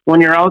thing when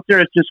you're out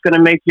there, it's just going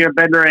to make you a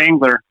better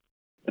angler.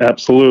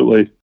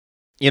 Absolutely.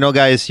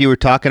 Guys, you were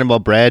talking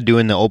about Brad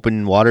doing the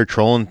open water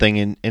trolling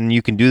thing, and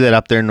you can do that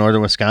up there in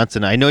northern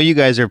Wisconsin. I know you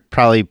guys are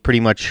probably pretty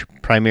much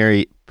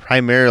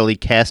primarily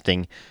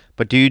casting,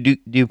 but do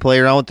you play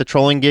around with the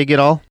trolling gig at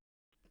all?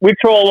 We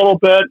troll a little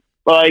bit,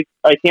 but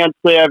I can't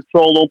say I've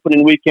trolled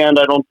opening weekend.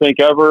 I don't think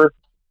ever.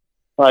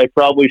 I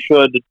probably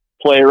should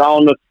play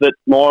around with it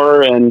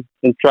more and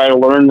try to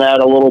learn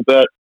that a little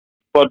bit.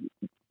 But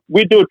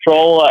we do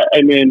troll.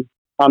 I mean,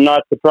 I'm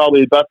not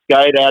probably the best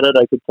guide at it.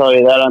 I could tell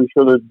you that. I'm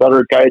sure there's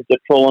better guides at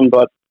trolling,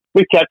 but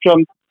we catch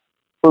them.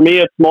 For me,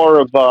 it's more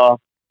of a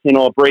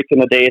break in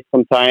the day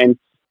sometimes.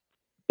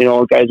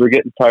 Guys are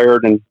getting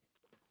tired and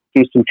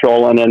do some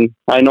trolling. And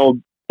I know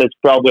that's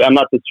probably, I'm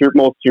not the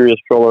most serious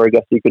troller, I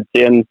guess you could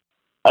say. And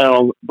I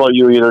don't know about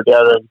you either,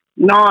 Dad.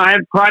 No,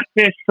 I've caught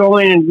fish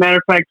trolling. As a matter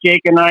of fact,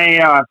 Jake and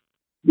I,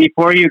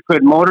 before you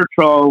could motor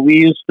troll, we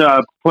used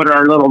to put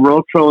our little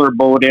road troller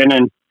boat in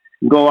and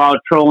go out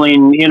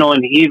trolling, in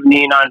the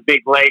evening on big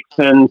lakes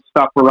and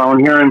stuff around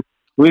here. And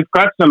we've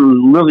got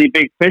some really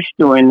big fish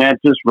doing that,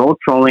 just road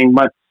trolling.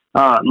 But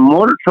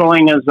motor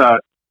trolling is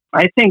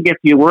I think if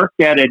you work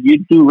at it,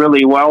 you do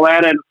really well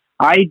at it.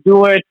 I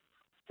do it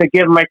to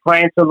give my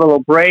clients a little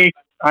break.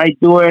 I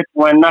do it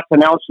when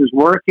nothing else is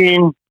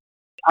working.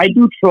 I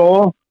do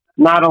troll,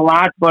 not a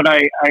lot, but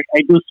I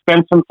do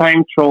spend some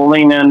time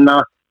trolling, and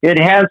it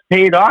has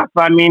paid off.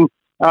 I mean,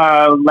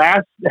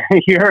 last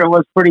year it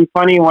was pretty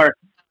funny where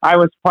I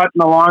was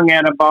putting along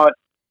at about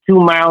 2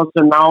 miles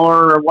an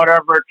hour or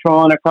whatever,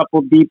 trolling a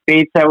couple deep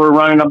baits that were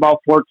running about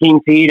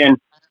 14 feet. And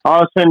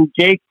all of a sudden,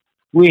 Jake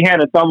we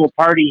had a double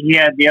party. He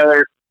had the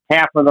other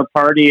half of the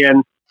party,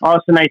 and all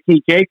of a sudden I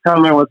see Jake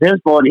coming with his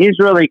boat. He's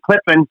really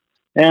clipping,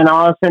 and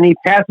all of a sudden he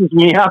passes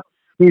me up.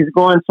 He's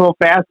going so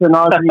fast, and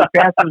all of a sudden he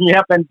passes me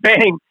up, and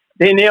bang,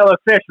 they nail a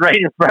fish right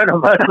in front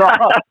of us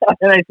all.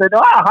 And I said,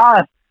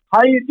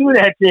 how do you do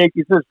that, Jake?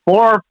 He says,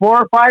 4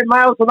 or 5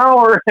 miles an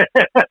hour.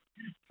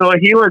 So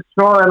he was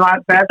throwing a lot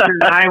faster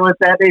than I was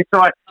that day.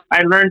 So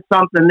I learned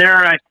something there.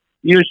 I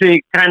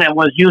usually kind of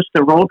was used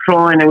to road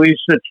trolling, and we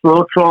used to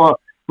road troll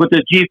with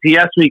the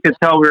GPS. We could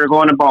tell we were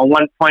going about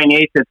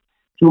 1.8 to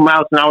 2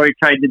 miles an hour. We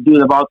tried to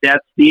do about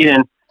that speed,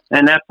 and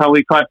that's how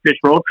we caught fish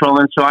road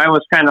trolling. So I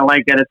was kind of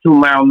like at a 2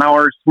 mile an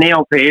hour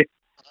snail pace,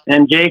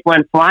 and Jake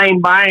went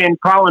flying by and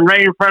crawling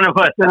right in front of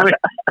us, and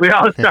we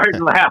all started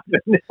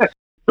laughing.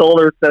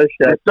 Solar fish.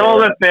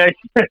 Solar fish.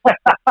 That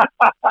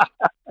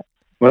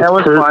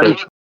was perfect.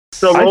 Fun.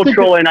 So road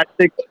trolling, I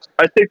think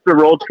the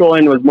road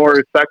trolling was more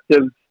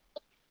effective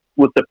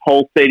with the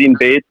pulsating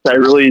baits. I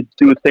really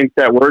do think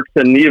that works.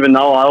 And even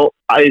now,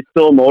 I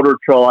still motor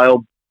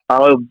troll.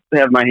 I'll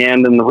have my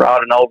hand in the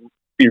rod and I'll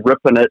be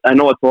ripping it. I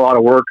know it's a lot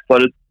of work,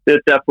 but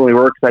it definitely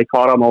works. I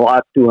caught them a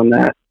lot doing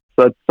that.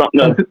 So it's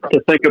something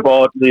to think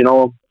about.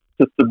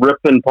 Just the rip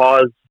and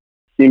pause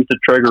seems to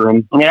trigger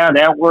them. Yeah,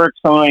 that works.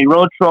 So when you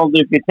road troll,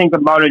 if you think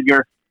about it,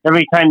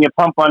 every time you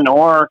pump on the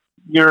oar,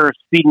 you're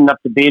speeding up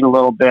the bait a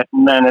little bit,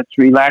 and then it's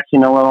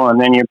relaxing a little, and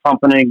then you're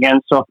pumping it again.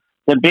 So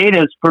the bait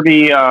is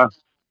pretty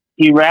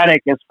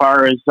erratic as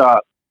far as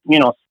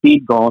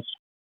speed goes.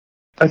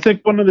 I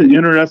think one of the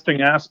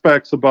interesting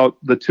aspects about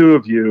the two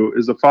of you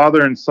is a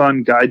father and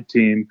son guide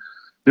team.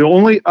 The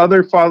only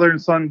other father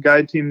and son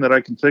guide team that I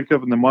can think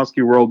of in the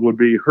muskie world would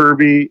be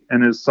Herbie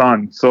and his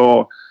son.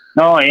 So,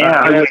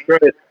 that's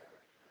great.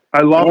 I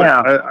love it.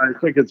 I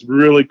think it's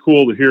really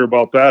cool to hear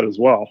about that as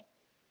well.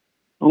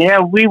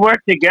 Yeah, we work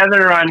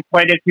together on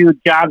quite a few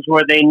jobs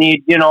where they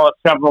need,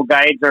 several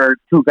guides or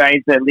 2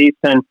 guides at least,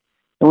 and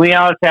we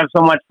always have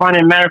so much fun.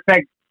 As a matter of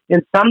fact,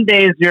 in some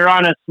days you're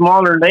on a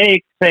smaller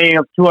lake, say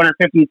a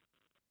 250,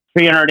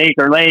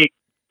 300-acre lake,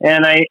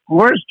 and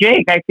where's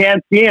Jake? I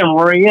can't see him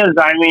where he is.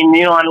 I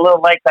mean, on a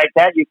little lake like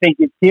that, you think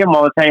you'd see him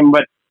all the time,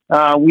 but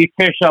we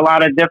fish a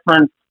lot of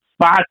different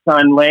spots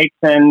on lakes,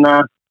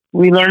 and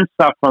we learn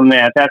stuff from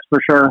that, that's for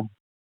sure.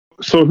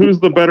 So who's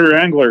the better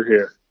angler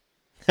here?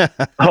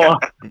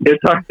 It's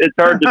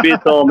hard to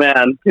beat the old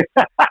man.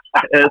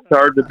 It's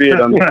hard to beat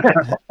him.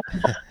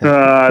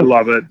 I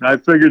love it. I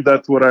figured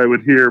that's what I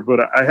would hear, but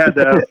I had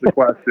to ask the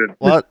question.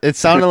 Well, it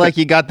sounded like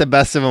you got the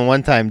best of him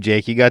one time,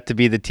 Jake. You got to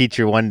be the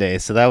teacher one day,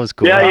 so that was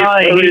cool. Yeah,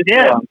 he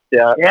did.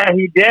 Yeah,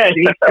 he did.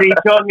 He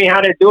showed me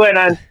how to do it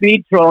on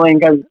speed trolling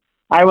because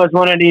I was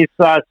one of these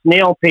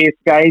snail pace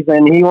guys,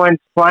 and he went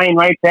flying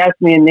right past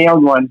me and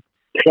nailed one.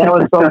 That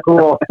was so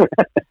cool.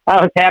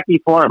 I was happy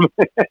for him.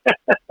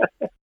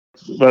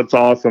 That's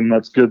awesome.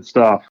 That's good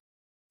stuff.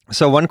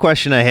 So one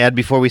question I had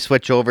before we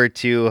switch over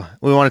to,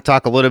 we want to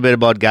talk a little bit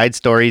about guide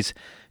stories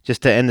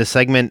just to end the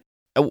segment.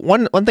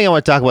 One thing I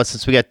want to talk about,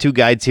 since we got 2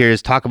 guides here,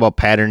 is talk about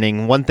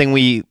patterning. One thing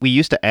we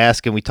used to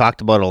ask and we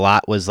talked about a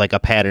lot was like a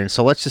pattern.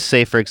 So let's just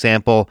say, for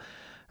example,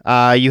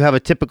 you have a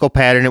typical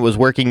pattern. It was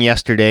working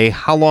yesterday.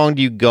 How long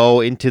do you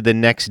go into the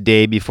next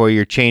day before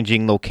you're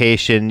changing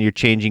location, you're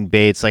changing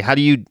baits? Like how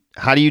do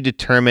you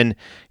determine,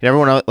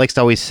 everyone likes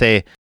to always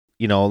say,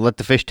 let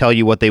the fish tell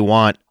you what they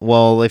want.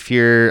 Well, if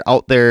you're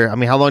out there,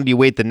 how long do you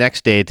wait the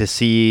next day to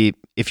see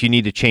if you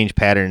need to change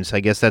patterns?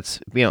 I guess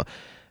that's,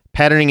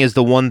 patterning is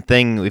the one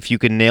thing, if you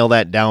can nail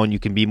that down, you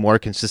can be more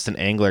consistent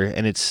angler.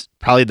 And it's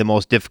probably the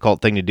most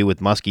difficult thing to do with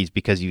muskies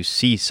because you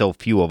see so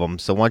few of them.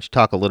 So why don't you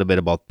talk a little bit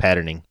about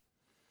patterning?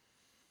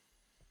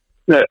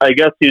 I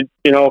guess,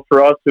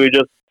 for us,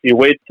 you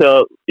wait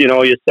till,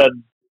 you said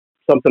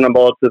something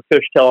about the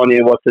fish telling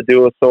you what to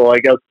do. So I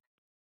guess,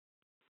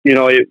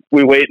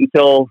 we wait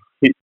until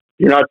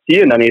you're not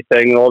seeing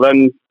anything. Well,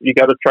 then you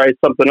got to try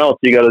something else.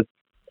 You got to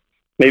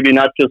maybe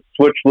not just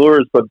switch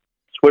lures, but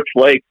switch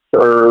lakes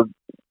or,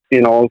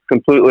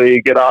 completely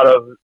get out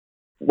of.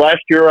 Last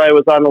year I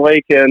was on the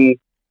lake and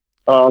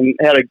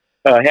had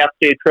a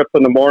half-day trip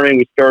in the morning.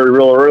 We started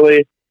real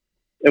early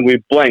and we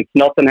blinked.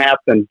 Nothing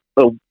happened.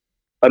 So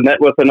I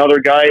met with another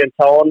guy in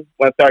town,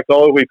 went back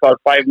over. We caught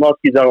 5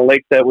 muskies on a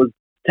lake that was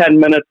 10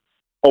 minutes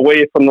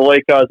away from the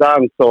lake I was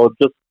on. So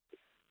just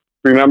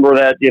remember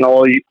that,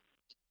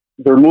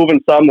 they're moving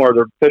somewhere.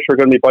 Their fish are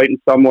going to be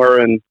biting somewhere,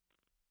 and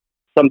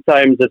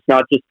sometimes it's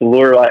not just the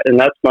lure. And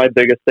that's my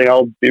biggest thing.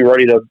 I'll be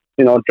ready to,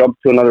 jump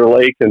to another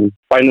lake and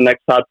find the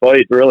next hot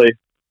bite, really.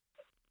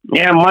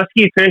 Yeah,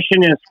 muskie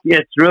fishing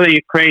it's really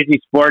a crazy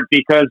sport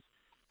because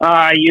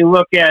you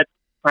look at,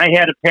 I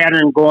had a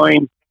pattern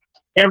going.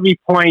 Every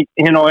point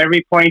on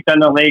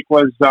the lake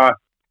was,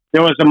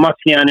 there was a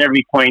muskie on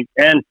every point.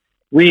 And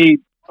we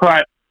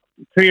caught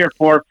 3 or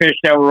 4 fish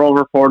that were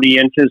over 40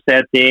 inches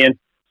that day. And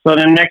so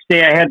the next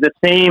day I had the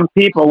same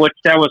people, which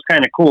that was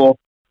kind of cool.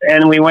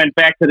 And we went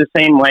back to the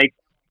same lake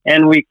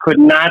and we could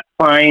not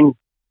find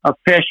a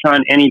fish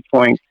on any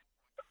point.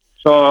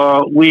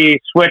 So we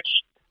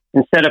switched,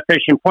 instead of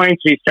fishing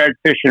points, we started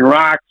fishing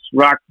rocks,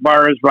 rock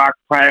bars, rock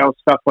piles,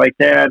 stuff like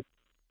that.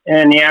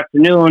 in the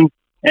afternoon,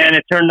 and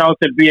it turned out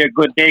to be a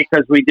good day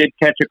because we did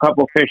catch a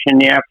couple fish in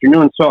the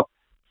afternoon. So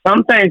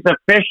sometimes the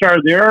fish are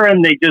there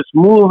and they just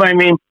move. I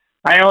mean,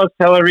 I always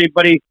tell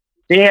everybody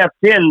they have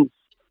fins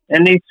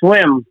and they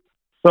swim,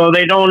 so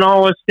they don't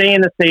always stay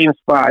in the same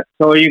spot.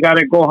 So you got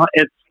to go.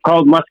 It's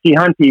called muskie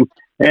hunting,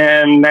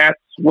 and that's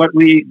what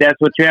you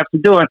have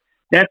to do. And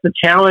that's a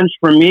challenge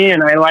for me,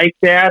 and I like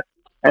that.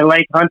 I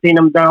like hunting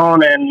them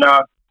down and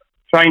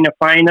trying to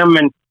find them.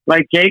 And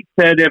like Jake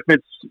said, if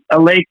it's a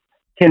lake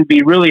can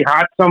be really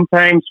hot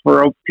sometimes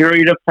for a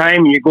period of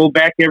time, and you go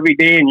back every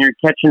day and you're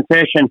catching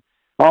fish, and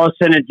all of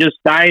a sudden it just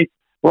dies.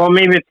 Well,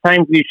 maybe it's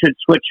time we should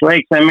switch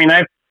lakes. I mean,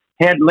 I've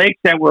had lakes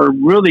that were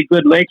really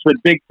good lakes with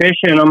big fish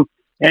in them,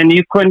 and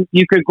you could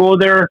go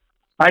there.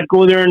 I'd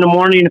go there in the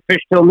morning and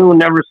fish till noon,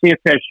 never see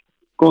a fish.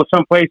 Go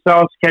someplace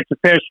else, catch a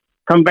fish,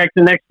 come back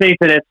the next day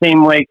to that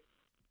same lake,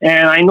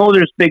 and I know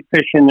there's big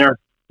fish in there.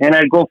 And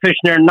I'd go fishing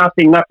there,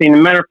 nothing. As a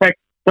matter of fact,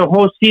 the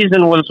whole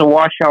season was a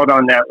washout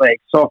on that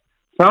lake. So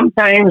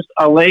sometimes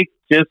a lake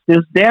just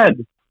is dead.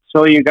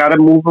 So you got to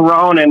move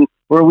around. And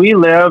where we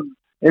live,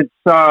 it's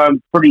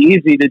pretty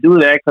easy to do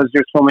that because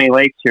there's so many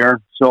lakes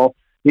here. So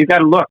you got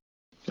to look.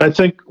 I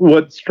think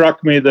what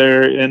struck me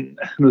there, and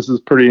this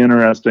is pretty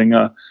interesting,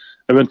 I've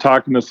been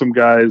talking to some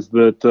guys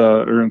that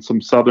are in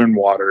some southern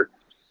water,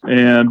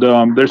 and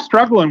they're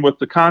struggling with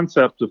the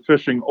concept of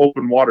fishing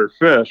open water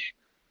fish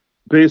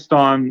based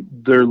on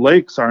their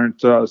lakes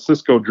aren't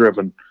Cisco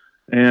driven,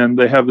 and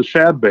they have the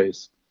shad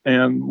base.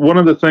 And one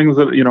of the things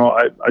that,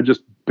 I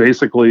just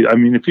basically, I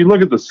mean, if you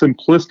look at the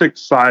simplistic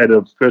side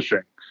of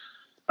fishing,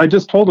 I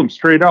just told them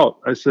straight out.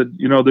 I said,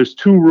 there's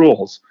two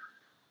rules.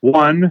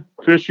 One,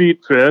 fish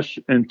eat fish,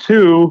 and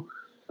two,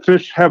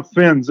 fish have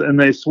fins and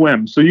they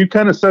swim. So you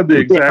kind of said the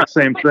exact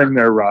same thing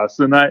there, Russ.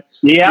 And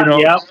yeah.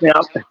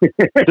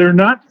 They're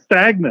not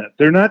stagnant.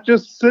 They're not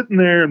just sitting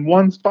there in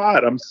one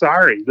spot. I'm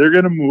sorry. They're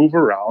going to move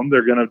around.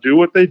 They're going to do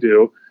what they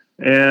do.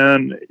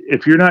 And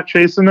if you're not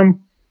chasing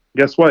them,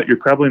 guess what? You're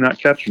probably not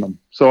catching them.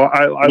 So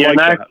I like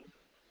that.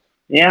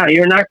 Yeah,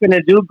 you're not going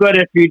to do good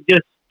if you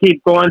just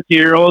keep going to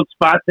your old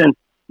spots and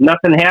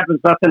nothing happens.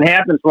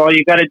 Well,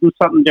 you got to do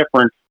something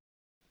different.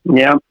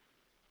 Yeah,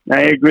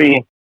 I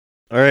agree.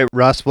 All right,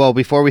 Russ. Well,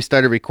 before we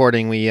started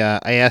recording,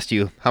 I asked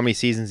you how many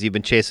seasons you've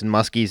been chasing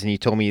muskies, and you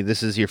told me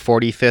this is your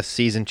 45th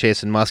season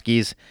chasing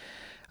muskies.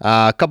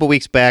 A couple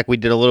weeks back, we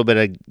did a little bit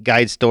of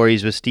guide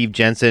stories with Steve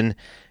Jensen.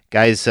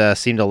 Guys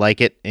seem to like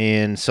it,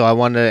 and so I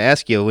wanted to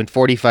ask you, in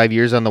 45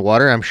 years on the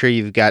water, I'm sure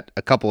you've got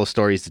a couple of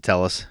stories to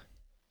tell us.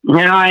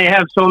 Yeah, I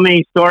have so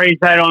many stories,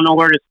 I don't know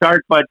where to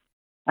start, but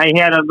I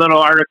had a little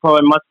article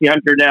in Muskie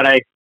Hunter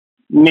that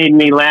made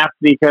me laugh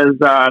because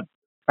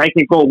I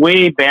could go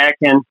way back,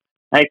 and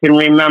I can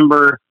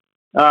remember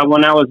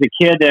when I was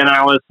a kid and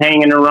I was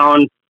hanging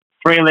around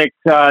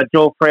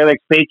Joe Freilich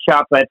bait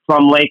shop at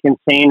Plum Lake in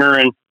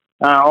Sainer, and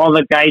all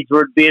the guides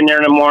would be in there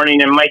in the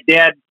morning. And my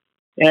dad,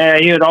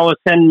 he would always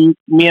send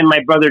me and my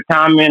brother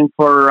Tom in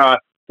to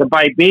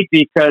buy bait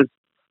because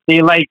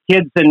they like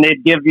kids and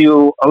they'd give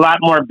you a lot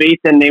more bait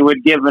than they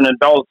would give an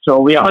adult. So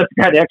we always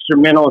got extra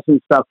minnows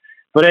and stuff.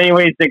 But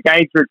anyways, the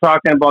guides were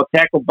talking about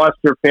tackle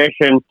buster fish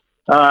and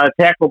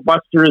tackle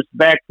busters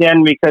back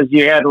then because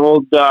you had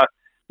old,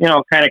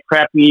 kind of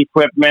crappy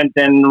equipment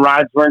and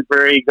rods weren't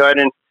very good.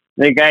 And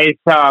the guys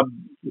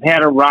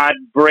had a rod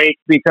break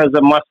because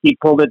the muskie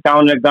pulled it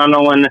down the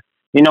gunnel, and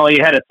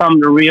you had to thumb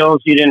the reels.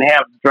 You didn't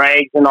have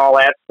drags and all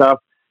that stuff.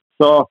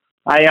 So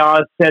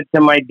I said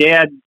to my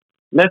dad,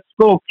 let's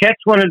go catch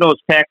one of those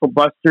tackle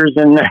busters.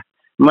 And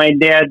my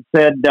dad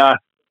said,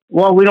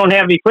 well, we don't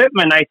have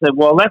equipment. I said,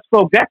 well, let's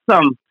go get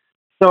some.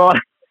 So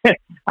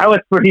I was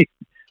pretty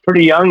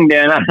young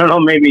then. I don't know,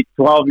 maybe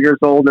 12 years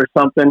old or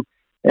something.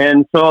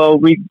 And so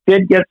we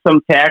did get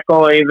some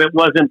tackle. It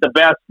wasn't the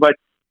best, but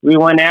we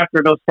went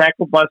after those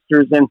tackle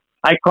busters, and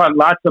I caught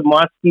lots of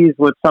muskies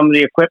with some of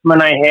the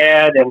equipment I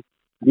had and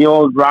the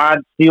old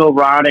steel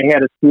rod. I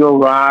had a steel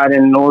rod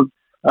and an old,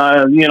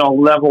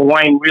 level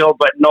wine reel,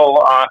 but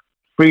no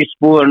free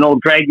spool or no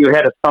drag. You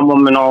had to thumb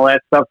them and all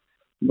that stuff.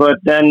 But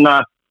then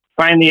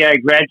finally I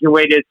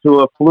graduated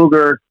to a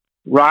Fluger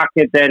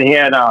rocket that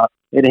had a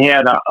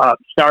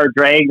star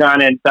drag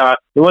on it.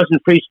 It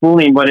wasn't free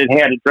spooling, but it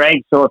had a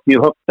drag. So if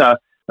you hooked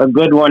a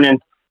good one, and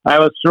I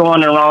was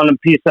throwing around a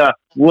piece of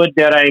wood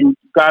that I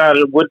got out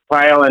of the wood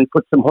pile and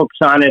put some hooks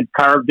on it,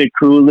 carved it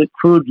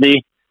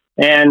crudely,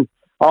 and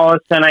all of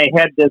a sudden I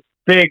had this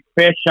big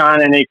fish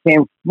on, and it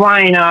came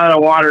flying out of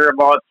the water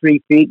about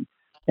 3 feet.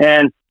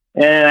 And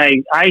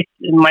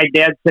my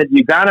dad said,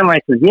 "You got him?" I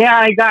said, "Yeah,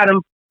 I got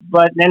him."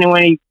 But then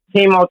when he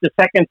came out the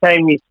second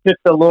time, he spit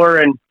the lure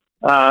and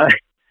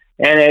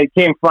it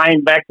came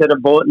flying back to the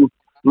boat. And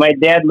my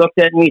dad looked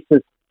at me and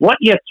says, "What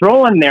you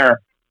throwing there?"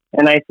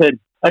 And I said,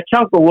 "A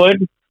chunk of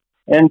wood."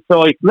 And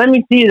so he said, "Let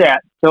me see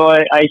that." So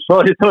I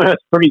showed it to him. It was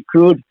pretty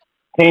crude,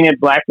 painted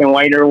black and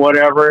white or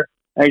whatever.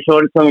 I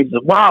showed it to him. He said,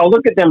 "Wow,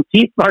 look at them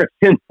teeth marks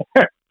in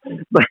there."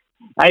 But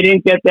I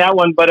didn't get that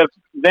one. But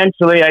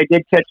eventually I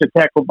did catch a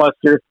tackle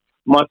buster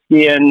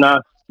muskie. And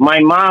my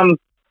mom,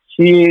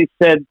 she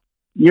said,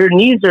 your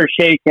knees are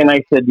shaking.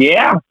 I said,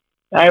 yeah.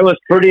 I was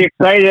pretty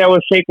excited. I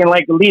was shaking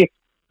like a leaf.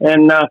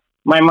 And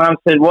my mom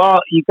said, well,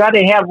 you got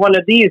to have one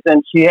of these.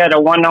 And she had a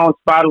 1 ounce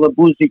bottle of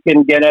booze you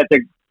can get at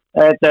the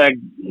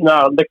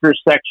liquor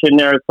section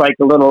there. It's like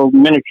a little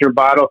miniature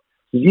bottle.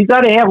 You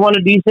got to have one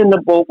of these in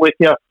the boat with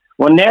you.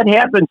 When that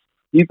happens,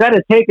 you got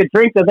to take a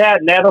drink of that,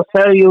 and that'll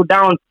settle you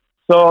down.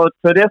 So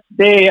to this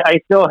day, I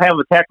still have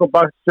a Tackle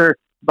Buster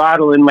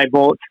bottle in my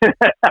boat.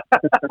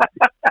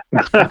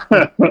 That's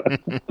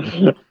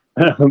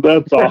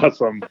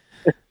awesome.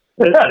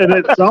 And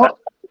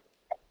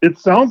it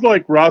sounds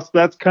like, Russ,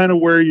 that's kind of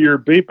where your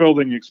bait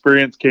building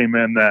experience came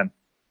in then.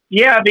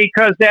 Yeah,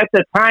 because at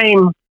the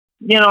time,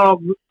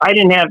 I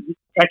didn't have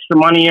extra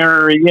money,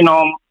 or,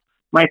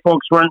 my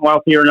folks weren't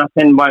wealthy or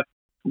nothing. But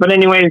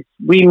anyways,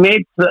 we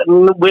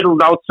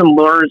whittled out some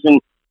lures and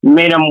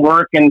made them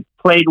work and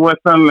played with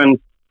them. And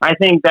I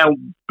think that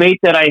bait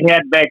that I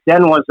had back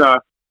then was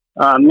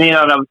made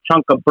out of a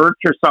chunk of birch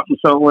or something.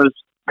 So it was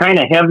kind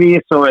of heavy,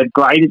 so it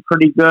glided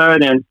pretty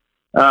good. And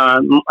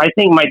I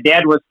think my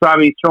dad was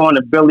probably throwing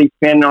a billy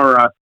fin or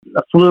a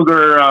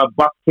fluger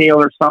bucktail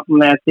or something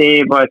that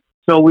day. But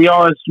so we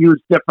always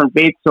used different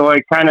baits. So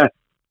I kind of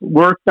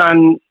worked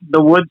on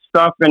the wood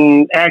stuff,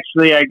 and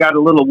actually I got a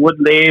little wood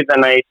lathe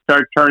and I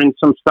started turning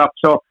some stuff.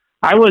 So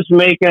I was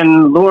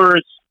making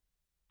lures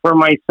for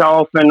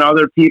myself and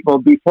other people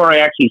before I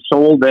actually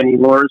sold any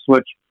lures,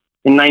 which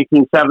in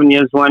 1970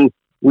 is when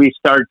we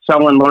started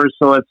selling lures.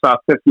 So it's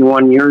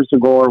 51 years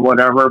ago or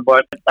whatever.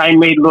 But I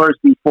made lures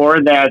before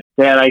that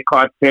I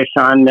caught fish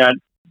on that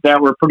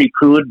were pretty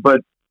crude,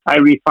 but I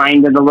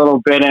refined it a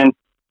little bit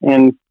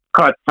and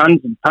caught tons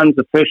and tons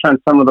of fish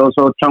on some of those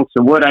old chunks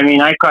of wood. I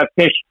mean, I caught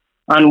fish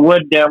on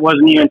wood that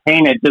wasn't even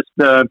painted, just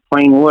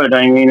plain wood.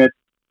 I mean,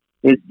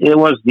 it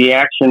was the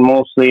action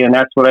mostly, and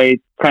that's what I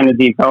kind of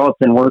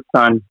developed and worked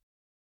on.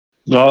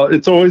 Well,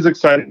 it's always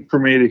exciting for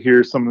me to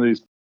hear some of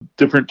these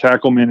different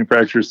tackle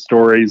manufacturers'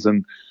 stories,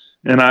 and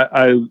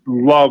I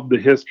love the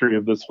history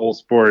of this whole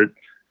sport,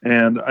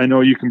 and I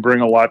know you can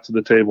bring a lot to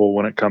the table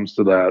when it comes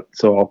to that.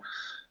 So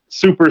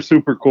super,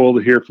 super cool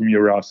to hear from you,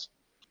 Russ.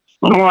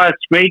 Well,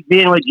 it's great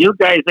being with you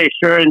guys. I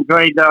sure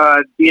enjoyed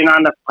being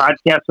on the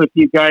podcast with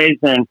you guys.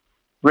 And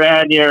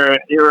Brad, you're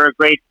a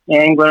great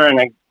angler and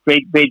a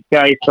great bait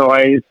guy, so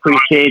I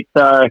appreciate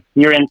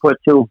your input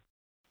too.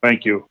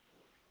 Thank you.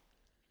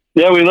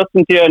 Yeah, we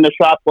listen to you in the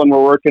shop when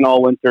we're working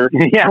all winter.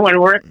 Yeah, when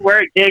we're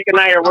Jake and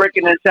I are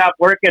working in the shop,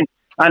 working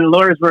on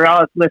lures, we're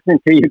always listening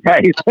to you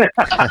guys.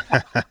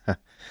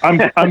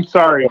 I'm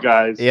sorry,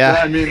 guys. Yeah,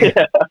 I mean,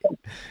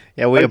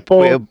 yeah, we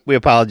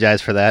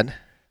apologize for that.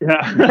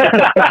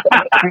 Yeah.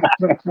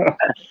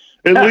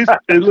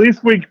 At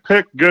least we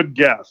pick good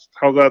guests.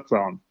 How's that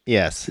sound?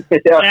 Yes.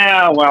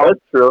 Yeah, well, that's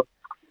true.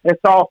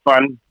 It's all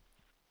fun.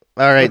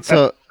 All right,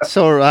 so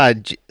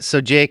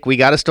Jake, we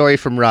got a story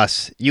from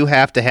Russ. You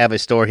have to have a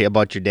story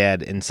about your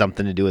dad and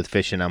something to do with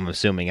fishing, I'm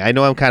assuming. I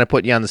know I'm kind of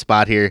putting you on the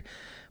spot here,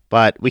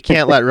 but we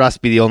can't let Russ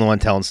be the only one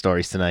telling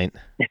stories tonight.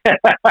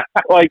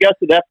 Well, I guess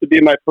it'd have to be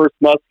my first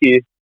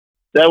muskie.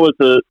 That was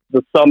the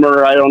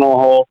summer, I don't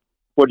know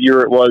what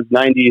year it was,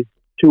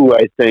 92,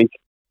 I think.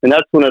 And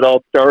that's when it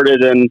all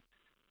started. And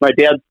my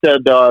dad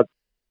said,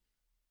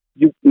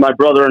 my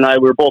brother and I,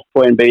 we were both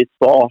playing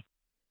baseball.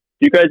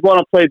 Do you guys want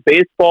to play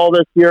baseball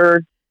this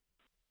year?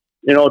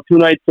 2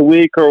 nights a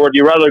week, or would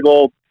you rather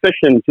go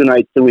fishing 2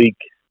 nights a week?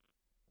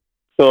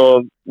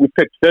 So we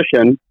picked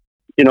fishing.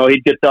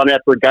 He'd get done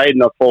after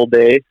guiding a full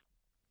day.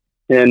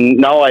 And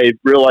now I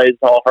realize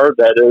how hard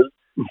that is.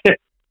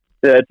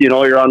 That,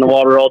 you're on the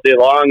water all day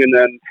long, and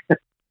then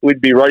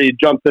we'd be ready to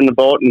jump in the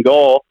boat and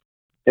go.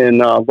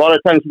 And a lot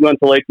of times we went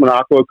to Lake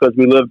Minocqua because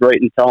we lived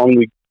right in town.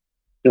 We,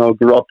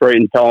 grew up right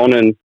in town.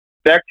 And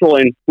back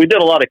trolling, we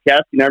did a lot of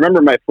casting. I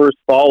remember my first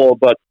follow,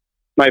 but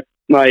my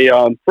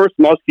first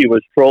muskie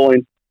was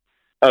trolling.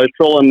 I was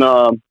trolling,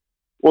 our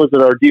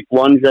deep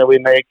lunge that we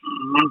make.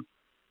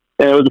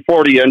 And it was a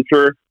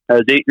 40-incher. I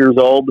was 8 years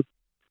old.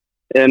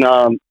 And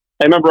I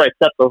remember I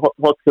set the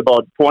hooks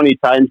about 20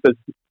 times because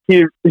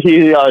he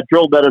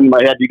drilled that in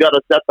my head. You got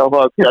to set the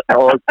hook.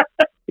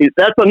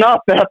 That's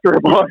enough after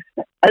about,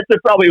 I'd say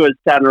probably was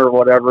 10 or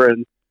whatever.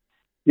 And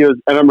I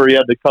remember he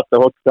had to cut the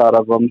hooks out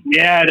of them.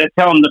 Yeah, to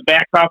tell him to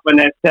back up and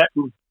that set.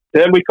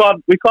 And we caught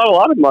a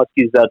lot of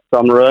muskies that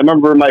summer. I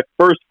remember my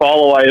first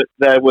follow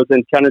that was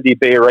in Kennedy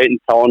Bay, right in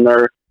town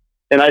there,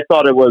 and I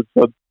thought it was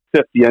a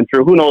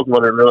 50-incher. Who knows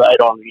what it really? I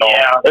don't know.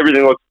 Yeah.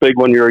 Everything looks big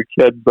when you're a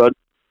kid, but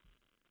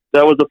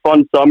that was a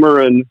fun summer,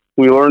 and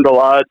we learned a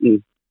lot,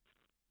 and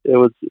it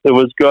was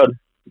good.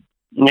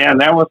 Yeah,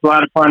 that was a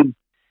lot of fun.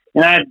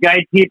 And I'd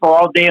guide people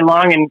all day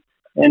long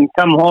and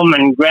come home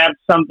and grab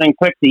something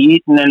quick to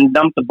eat and then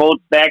dump the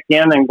boat back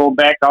in and go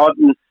back out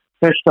and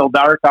fish till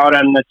dark out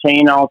on the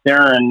chain out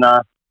there. And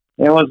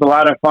it was a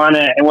lot of fun.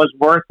 It was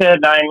worth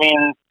it. I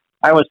mean,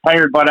 I was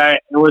tired, but it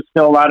was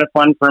still a lot of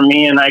fun for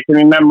me. And I can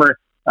remember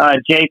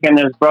Jake and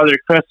his brother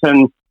Chris,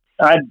 and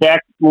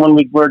when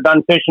we were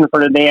done fishing for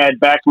the day, I'd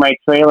back my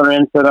trailer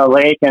into the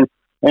lake, and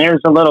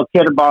there's a little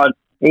kid about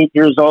 8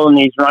 years old, and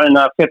he's running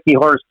a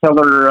 50-horse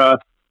tiller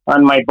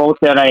on my boat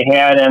that I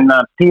had, and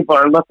people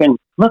are looking.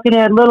 Look at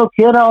that little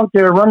kid out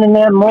there running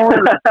that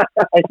motor.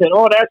 I said,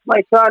 "Oh, that's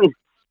my son.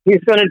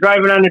 He's going to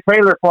drive it on the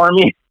trailer for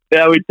me."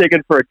 Yeah, we take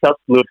it for a test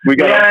loop. We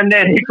got and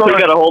then he goes, we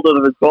got a hold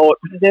of his boat.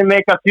 They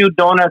make a few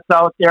donuts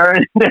out there,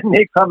 and then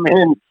they come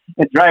in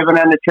and drive it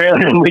on the trailer,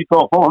 and we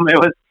go home. It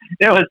was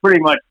pretty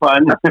much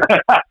fun.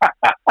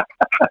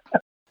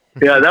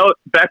 Yeah,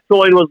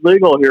 backfilling was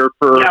legal here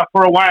for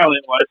for a while.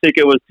 It was. I think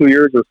it was 2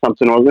 years or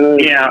something,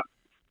 wasn't it? Yeah.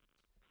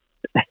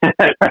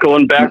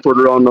 Going backward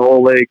around the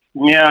whole lake.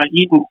 Yeah,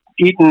 eating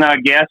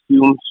gas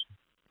fumes.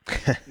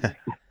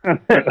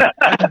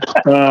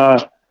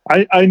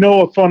 I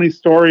know a funny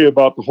story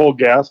about the whole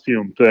gas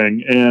fume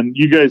thing, and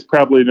you guys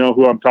probably know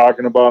who I'm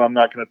talking about. I'm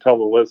not going to tell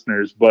the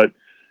listeners, but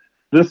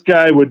this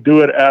guy would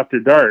do it after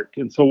dark.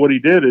 And so what he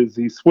did is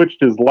he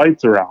switched his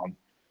lights around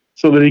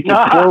so that he could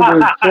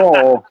forward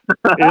control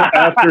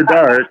after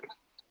dark,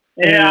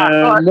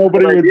 and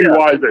nobody would be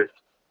wiser.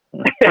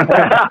 That's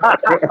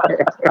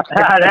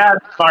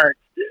smart.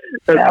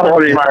 That's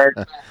funny. Smart.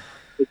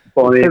 It's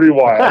funny. Pretty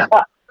wild.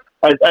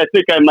 I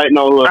think I might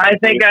know who. I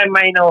think I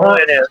might know who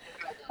it is.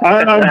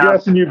 I'm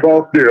guessing you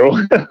both do.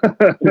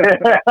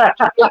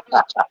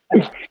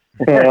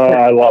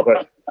 I love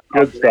it.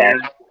 Good stuff.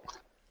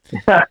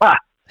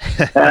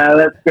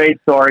 That's great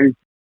stories.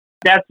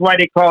 That's why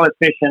they call it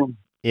fishing.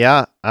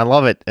 Yeah, I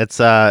love it. It's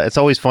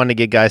always fun to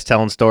get guys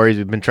telling stories.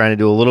 We've been trying to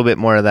do a little bit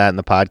more of that in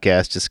the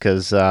podcast, just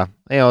because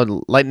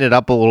lighten it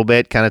up a little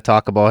bit, kind of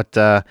talk about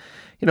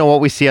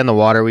what we see on the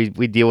water. We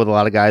deal with a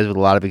lot of guys with a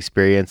lot of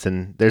experience,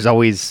 and there's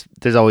always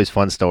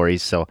fun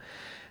stories. So,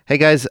 hey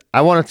guys,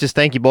 I want to just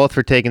thank you both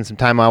for taking some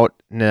time out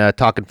and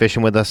talking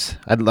fishing with us.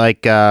 I'd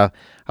like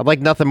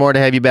nothing more to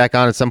have you back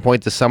on at some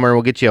point this summer.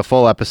 We'll get you a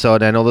full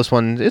episode. I know this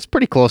one is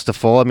pretty close to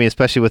full. I mean,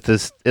 especially with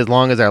this, as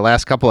long as our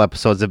last couple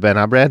episodes have been,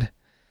 huh, Brad?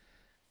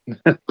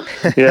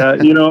 Yeah,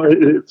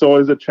 it's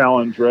always a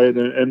challenge, right?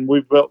 And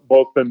we've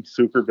both been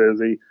super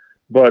busy,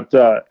 but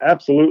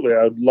absolutely,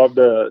 I'd love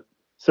to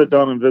sit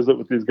down and visit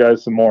with these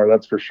guys some more.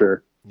 That's for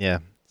sure. Yeah.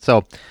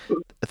 So,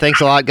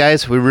 thanks a lot,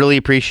 guys. We really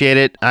appreciate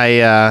it.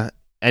 I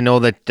know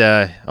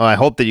that. I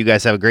hope that you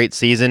guys have a great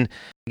season.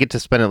 Get to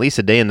spend at least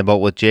a day in the boat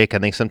with Jake. I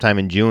think sometime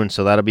in June,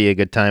 so that'll be a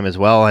good time as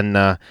well. And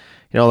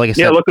like I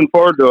said, looking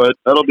forward to it.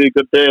 That'll be a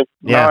good day.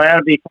 Yeah,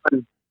 that'll be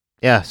fun.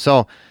 Yeah.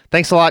 So,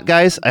 thanks a lot,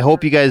 guys. I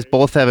hope you guys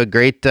both have a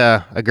great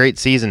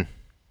season.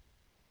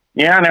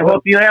 Yeah, and I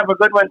hope you have a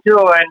good one too,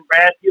 and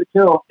Brad, you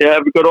too. Yeah,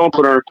 have a good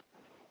opener.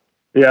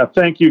 Yeah,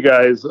 thank you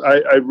guys.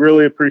 I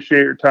really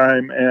appreciate your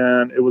time,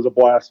 and it was a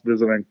blast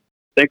visiting.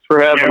 Thanks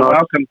for having us. You're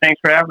welcome. Thanks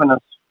for having us.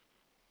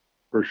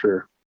 For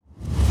sure.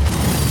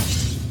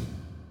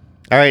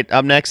 All right,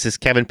 up next is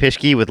Kevin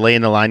Pischke with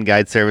Laying the Line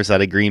Guide Service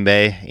out of Green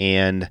Bay.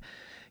 And,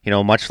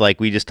 much like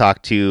we just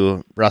talked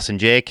to Russ and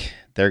Jake,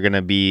 they're going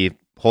to be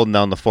holding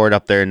down the fort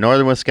up there in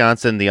northern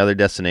Wisconsin. The other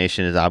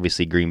destination is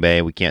obviously Green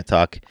Bay. We can't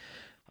talk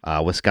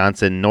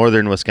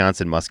northern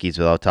Wisconsin muskies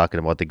without talking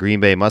about the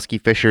Green Bay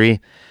muskie fishery.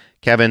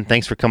 Kevin,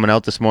 thanks for coming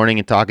out this morning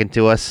and talking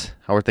to us.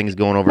 How are things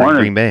going over in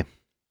Green Bay?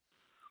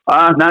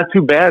 Not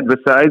too bad.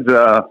 Besides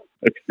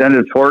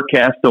extended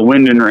forecast of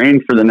wind and rain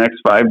for the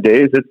next 5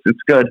 days, it's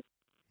good.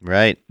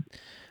 Right.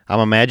 I'm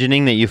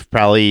imagining that you've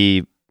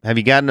probably have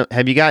you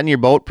gotten your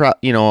boat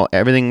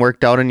everything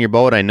worked out in your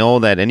boat? I know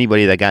that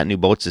anybody that got new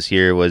boats this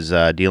year was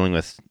dealing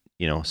with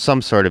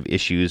some sort of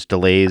issues,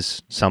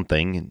 delays,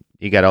 something.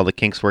 You got all the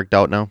kinks worked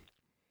out now?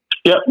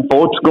 Yep,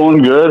 boat's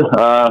going good.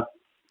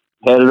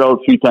 Had it out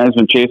a few times,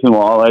 been chasing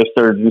walleye,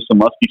 started to do some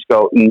muskie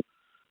scouting.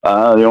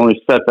 The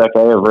only setback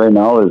I have right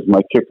now is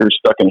my kicker's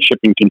stuck in a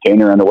shipping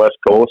container on the West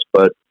Coast,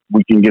 but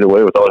we can get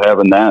away without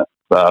having that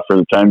for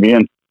the time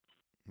being.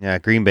 Yeah,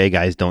 Green Bay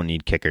guys don't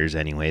need kickers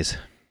anyways.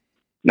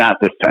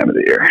 Not this time of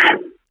the year.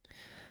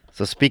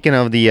 So speaking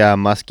of the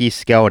muskie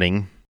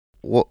scouting,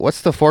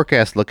 what's the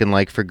forecast looking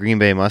like for Green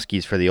Bay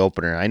muskies for the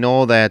opener? I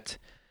know that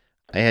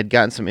I had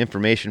gotten some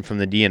information from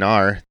the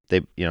DNR.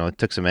 They,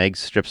 took some eggs,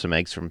 stripped some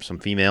eggs from some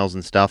females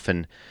and stuff,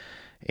 and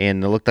it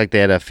looked like they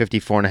had a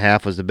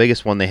 54.5 was the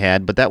biggest one they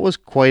had, but that was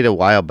quite a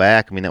while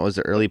back. I mean, that was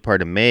the early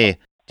part of May.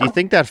 Do you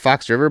think that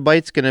Fox River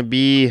bite's going to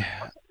be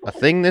a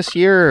thing this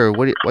year, or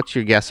what's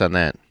your guess on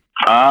that?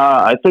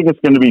 I think it's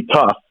going to be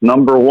tough.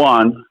 Number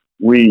one,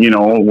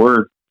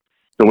 we're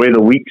the way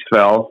the weeks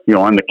fell,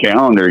 on the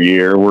calendar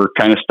year, we're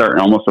kind of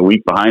starting almost a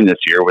week behind this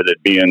year, with it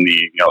being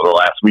the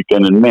last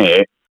weekend in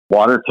May.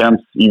 Water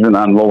temps, even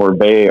on Lower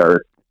Bay,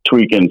 are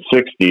tweaking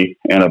 60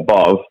 and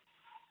above.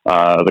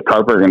 The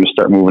carp are going to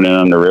start moving in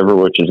on the river,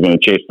 which is going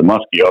to chase the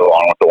muskie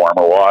along with the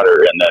warmer water,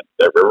 and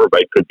that river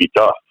bite could be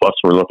tough. Plus,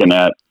 we're looking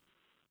at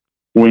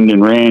wind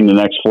and rain the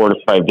next 4 to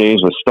 5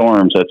 days with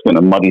storms. That's going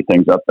to muddy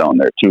things up down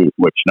there too,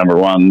 which, number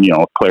one,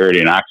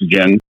 clarity and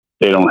oxygen.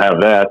 They don't have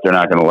that. They're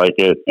not going to like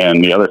it.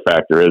 And the other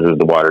factor is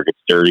the water gets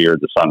dirtier,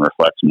 the sun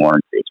reflects more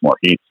and creates more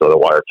heat. So the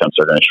water temps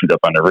are going to shoot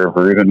up on the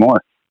river even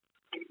more.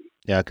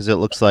 Yeah, because it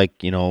looks like,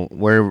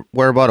 we're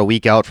about a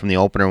week out from the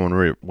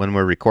opener when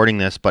we're recording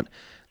this, but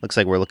looks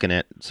like we're looking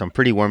at some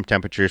pretty warm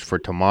temperatures for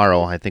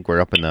tomorrow. I think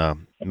we're up in the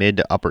mid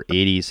to upper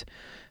 80s.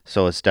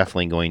 So it's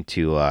definitely going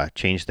to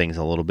change things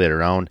a little bit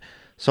around.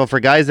 So for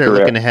guys that are Correct.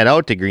 looking to head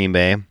out to Green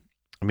Bay,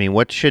 I mean,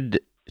 what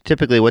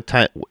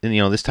time,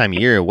 this time of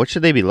year, what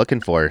should they be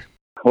looking for?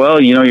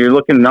 Well, you're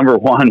looking, number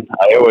one,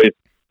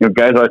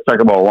 guys always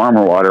talk about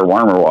warmer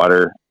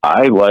water.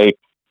 I like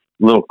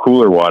a little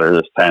cooler water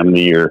this time of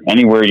the year.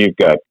 Anywhere you've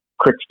got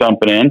creeks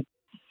dumping in,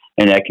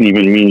 and that can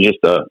even mean just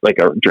a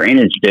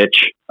drainage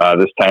ditch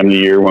this time of the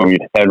year when we've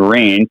had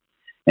rain,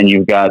 and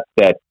you've got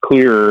that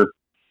clear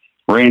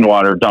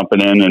rainwater dumping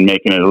in and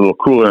making it a little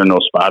cooler in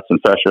those spots and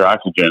fresher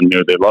oxygen.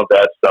 They love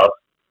that stuff.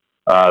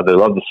 They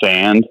love the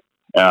sand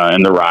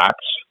and the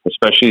rocks,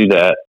 especially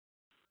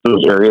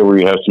those areas where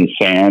you have some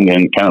sand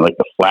and kind of like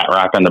the flat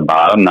rock on the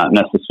bottom, not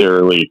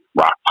necessarily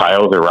rock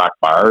piles or rock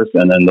bars.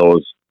 And then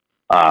those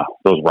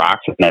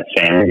rocks and that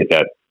sand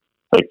get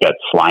that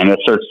slime that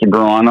starts to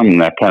grow on them,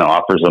 and that kind of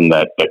offers them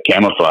that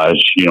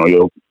camouflage.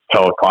 You'll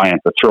tell a client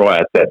to throw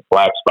at that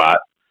black spot,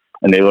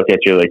 and they look at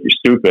you like you're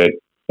stupid,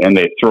 and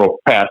they throw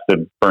past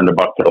to burn the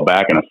bucktail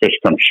back, and a fish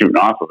comes shooting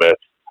off of it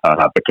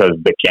because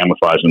they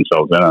camouflage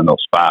themselves in on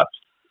those spots.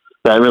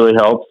 That really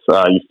helps.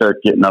 You start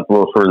getting up a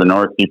little further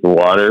north, deeper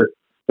water,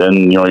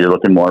 then you're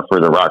looking more for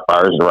the rock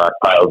bars, the rock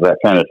piles, that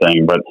kind of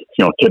thing. But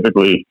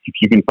typically, if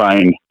you can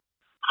find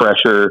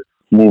fresher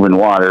moving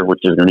water, which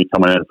is going to be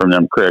coming in from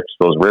them creeks,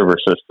 those river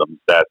systems,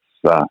 that's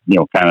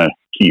kind of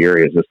key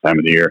areas this time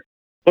of the year.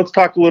 Let's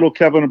talk a little,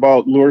 Kevin,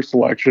 about lure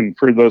selection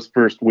for this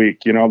first week.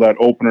 That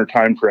opener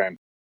time frame.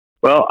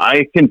 Well,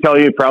 I can tell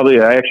you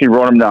I actually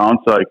wrote them down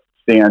so I can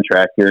stay on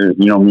track here.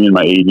 Me and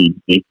my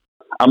ADD.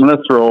 I'm going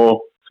to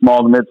throw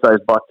small to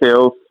mid-sized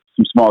bucktails,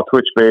 some small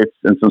twitch baits,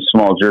 and some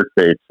small jerk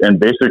baits. And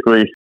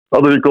basically,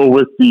 I'm going to go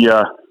with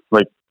the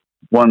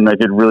one I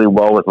did really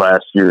well with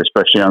last year,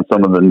 especially on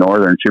some of the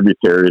northern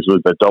tributaries,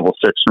 was the double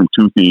six from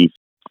Toothies.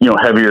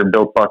 Heavier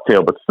built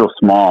bucktail, but still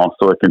small,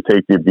 so it can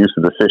take the abuse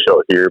of the fish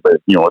out here. But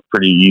it's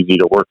pretty easy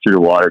to work through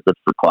the water, good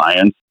for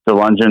clients. The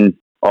Lungen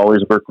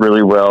always work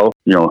really well.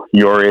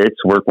 Your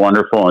eights work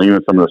wonderful, and even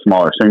some of the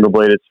smaller single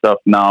bladed stuff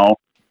now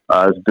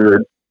is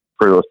good.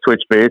 For those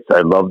twitch baits,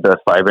 I love the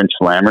 5-inch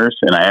slammers,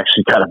 and I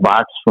actually got a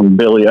box from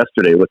Bill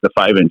yesterday with the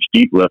 5-inch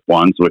deep lift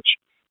ones, which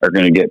are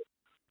going to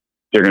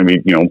they're going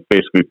to be,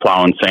 basically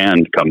plowing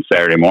sand come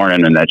Saturday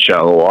morning in that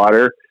shallow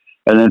water.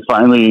 And then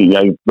finally,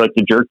 I like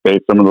to jerk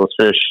bait. Some of those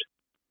fish,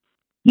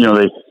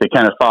 they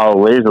kind of follow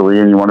lazily,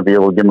 and you want to be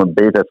able to give them a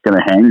bait that's going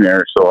to hang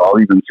there. So I'll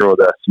even throw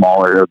the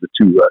smaller of the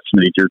two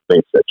Smitty jerk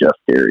baits that Jeff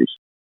carries.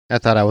 I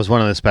thought I was one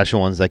of the special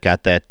ones that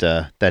got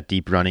that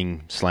deep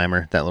running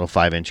slammer, that little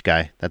 5-inch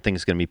guy. That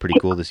thing's going to be pretty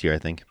cool this year, I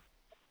think.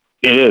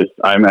 It is.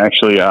 I'm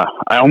actually, I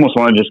almost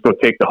want to just go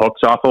take the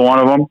hooks off of one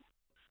of them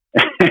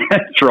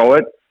and throw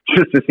it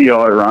just to see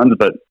how it runs,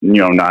 but,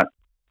 not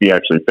be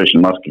actually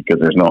fishing muskie because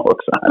there's no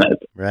hooks on it.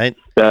 Right.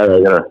 I got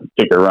to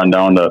take a run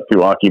down to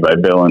Pewaukee by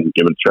Bill and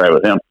give it a try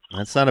with him.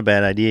 That's not a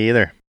bad idea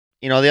either.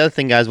 The other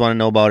thing guys want to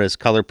know about is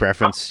color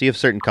preference. Do you have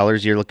certain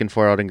colors you're looking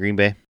for out in Green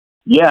Bay?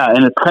 Yeah,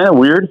 and it's kind of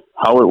weird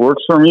how it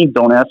works for me.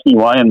 Don't ask me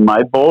why in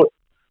my boat,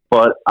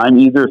 but I'm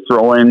either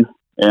throwing,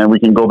 and we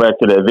can go back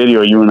to that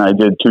video you and I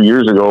did 2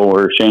 years ago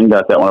where Shane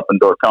got that one up in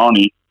Door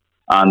County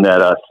on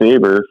that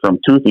Saber from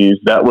Toothies.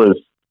 That was,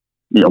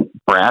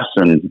 brass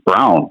and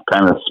brown,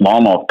 kind of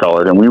smallmouth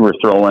colored, and we were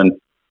throwing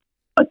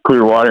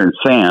clear water and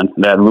sand.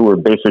 That lure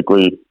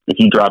basically, if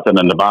you dropped it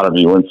on the bottom,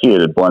 you wouldn't see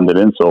it. It blended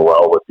in so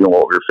well with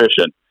what we were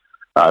fishing.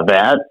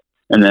 That.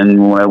 And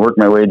then when I work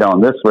my way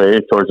down this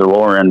way towards the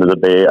lower end of the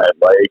bay, I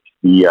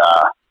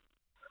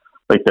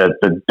like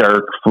the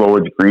dark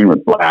flowage green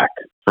with black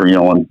for,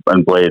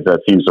 on blades.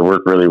 That seems to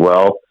work really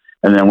well.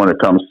 And then when it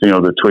comes to,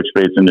 the twitch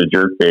baits and the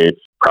jerk baits,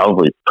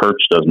 probably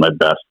perch does my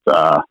best,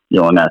 a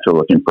natural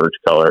looking perch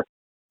color.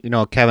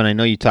 Kevin, I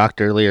know you talked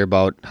earlier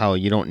about how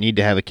you don't need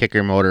to have a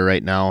kicker motor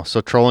right now.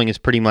 So trolling is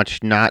pretty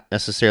much not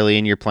necessarily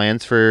in your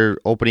plans for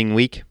opening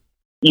week?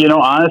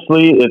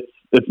 Honestly,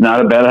 it's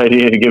not a bad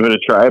idea to give it a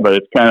try, but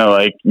it's kind of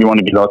like you want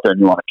to get out there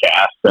and you want to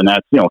cast, and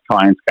that's,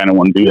 clients kind of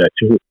want to do that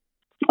too.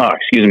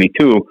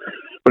 Too.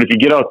 But if you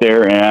get out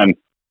there and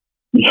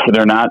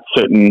they're not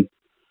sitting,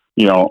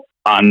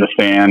 on the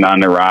sand, on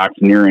the rocks,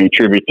 near any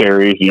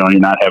tributaries, you're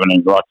not having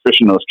any luck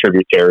fishing those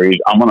tributaries,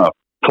 I'm going to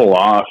pull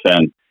off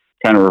and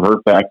kind of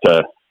revert back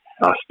to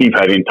Steve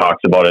Heiding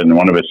talks about it in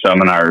one of his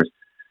seminars,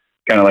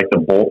 kind of like the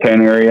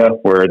bullpen area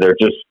where they're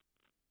just,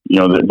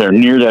 they're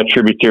near that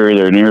tributary,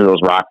 they're near those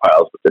rock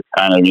piles, but they're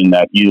kind of in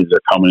that either they're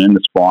coming in to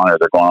spawn or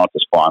they're going out to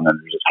spawn and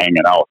they're just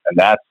hanging out. And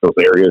that's those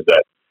areas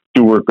that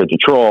do work with the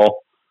troll.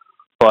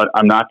 But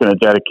I'm not going to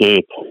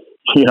dedicate,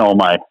 all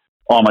my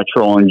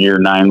trolling gear,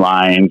 9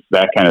 lines,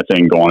 that kind of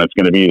thing going. It's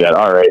going to be that,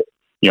 all right,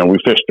 we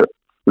fished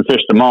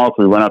the mouth,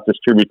 we went up this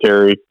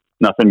tributary,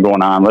 nothing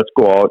going on. Let's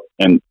go out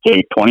and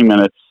take 20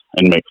 minutes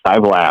and make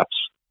 5 laps,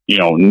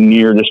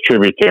 near this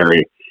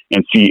tributary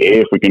and see A,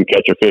 if we can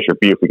catch a fish, or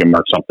B, if we can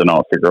mark something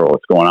out, figure out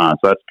what's going on.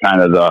 So that's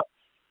kind of the,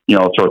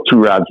 throw 2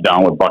 rods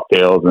down with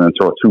bucktails and then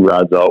throw 2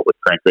 rods out with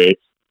crankbaits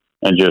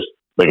and just,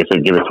 like I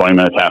said, give it 20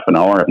 minutes, half an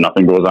hour. If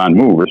nothing goes on,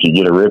 move. If you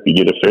get a rip, you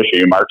get a fish, or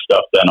you mark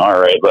stuff, then all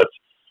right, let's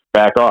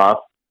back off,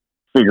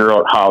 figure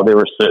out how they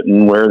were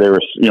sitting, where they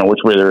were, which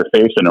way they were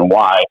facing and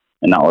why,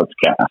 and now let's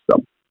cast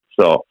them.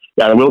 So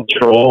yeah, I will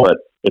troll, but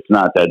it's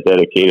not that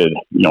dedicated,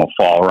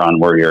 fall run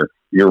where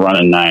you're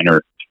running 9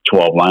 or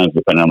 12 lines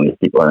depending on how many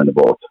people are in the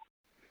boat.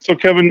 So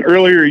Kevin,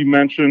 earlier you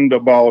mentioned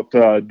about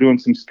doing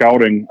some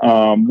scouting.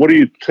 What are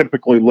you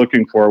typically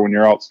looking for when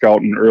you're out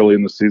scouting early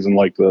in the season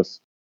like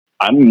this?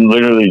 I'm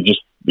literally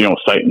just,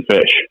 sighting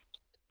fish,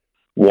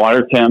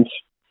 water temps,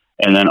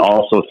 and then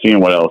also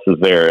seeing what else is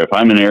there. If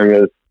I'm in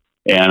areas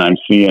and I'm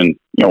seeing,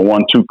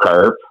 1-2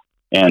 carp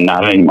and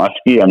not any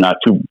muskie, I'm not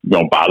too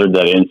bothered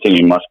that I didn't see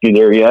any muskie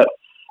there yet.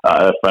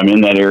 If I'm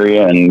in that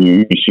area and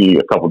you see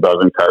a couple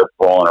dozen carp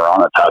rolling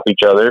around on top of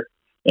each other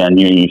and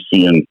you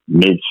see in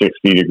mid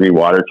 60-degree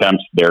water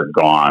temps, they're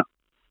gone.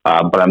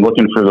 But I'm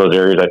looking for those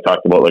areas I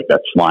talked about, like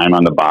that slime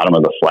on the bottom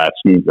of the flat,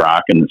 smooth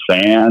rock and the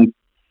sand.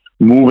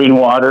 Moving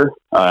water.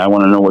 I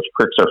want to know which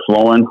creeks are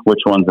flowing,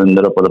 which ones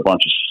ended up with a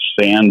bunch of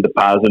sand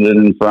deposited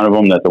in front of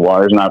them, that the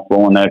water's not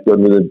flowing that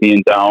good with it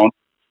being down,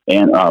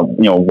 and,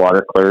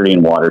 water clarity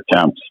and water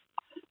temps.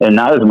 And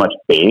not as much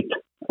bait.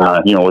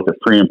 With the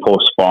pre and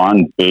post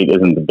spawn, bait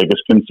isn't the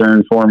biggest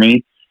concern for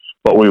me,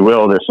 but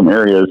there's some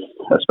areas,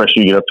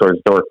 especially you get up towards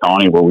Door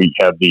County, where we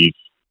have these,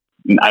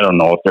 I don't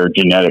know if they're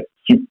genetic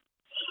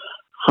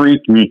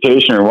freak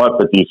mutation or what,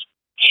 but these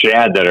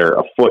shad that are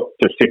a foot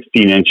to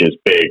 16 inches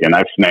big, and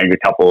I've snagged a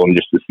couple of them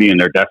just to see, and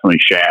they're definitely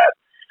shad.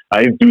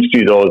 I do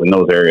see those in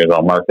those areas.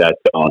 I'll mark that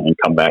down and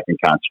come back and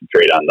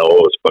concentrate on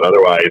those. But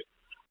otherwise,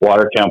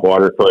 water temp,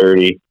 water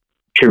clarity,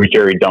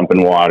 tributary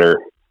dumping water,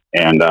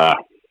 and that's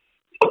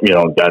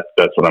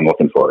what I'm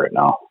looking for right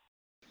now.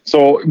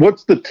 So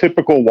what's the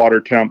typical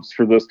water temps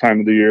for this time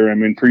of the year? I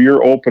mean, for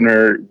your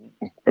opener,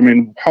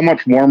 how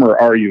much warmer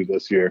are you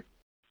this year?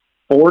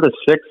 4 to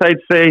 6, I'd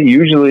say.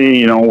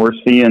 Usually, we're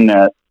seeing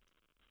that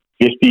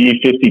 50,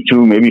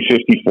 52, maybe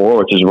 54,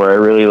 which is where I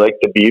really like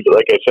to be. But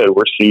like I said,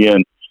 we're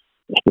seeing,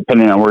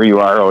 depending on where you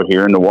are out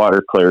here in the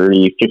water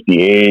clarity,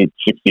 58,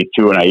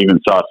 62, and I even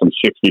saw some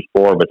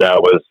 64, but that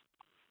was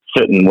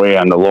sitting way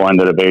on the low end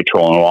of the bay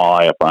trolling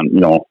walleye up on,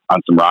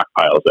 on some rock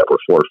piles that were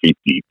 4 feet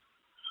deep.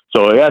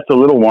 So yeah, it's a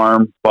little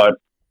warm, but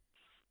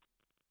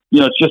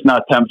it's just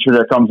not temperature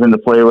that comes into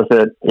play with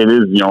it. It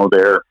is,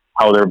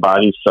 how their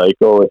bodies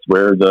cycle. It's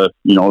where the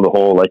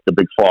whole, like the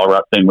big fall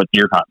rut thing with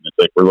deer hunting. It's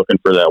like we're looking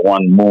for that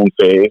one moon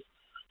phase.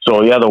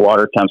 So yeah, the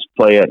water temps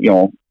play a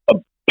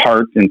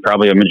part, and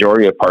probably a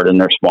majority of part in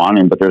their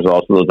spawning, but there's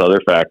also those other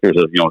factors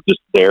of,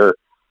 just their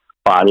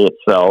body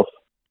itself,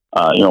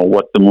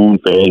 what the moon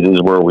phase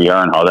is, where we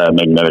are, and how that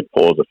magnetic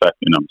pole is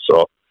affecting them.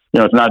 So,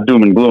 it's not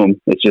doom and gloom.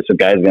 It's just a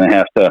guy's going to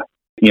have to,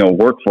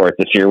 work for it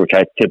this year, which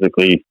I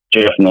typically,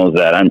 Jeff knows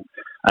that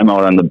I'm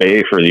out on the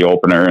bay for the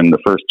opener, and the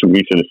first 2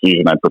 weeks of the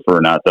season, I prefer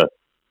not to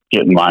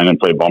get in line and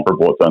play bumper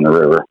boats on the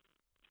river.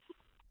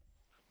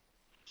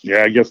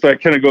 Yeah, I guess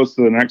that kind of goes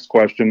to the next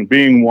question.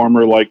 Being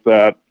warmer like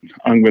that,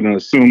 I'm going to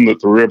assume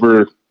that the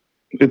river,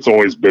 it's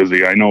always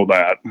busy. I know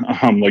that.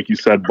 Like you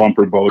said,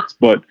 bumper boats.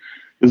 But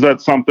is that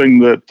something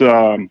that,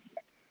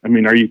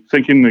 are you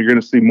thinking you're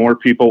going to see more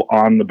people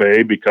on the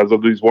bay because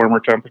of these warmer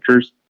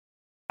temperatures?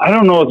 I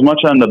don't know as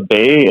much on the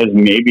bay as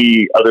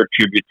maybe other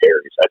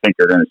tributaries. I think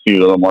they're going to see a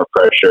little more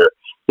pressure,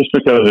 just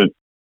because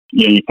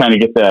you kind of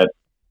get that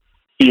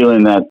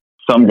feeling that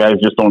some guys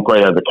just don't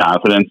quite have the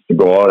confidence to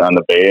go out on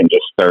the bay and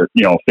just start,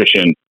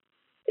 fishing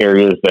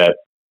areas that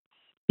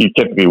you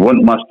typically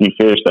wouldn't musky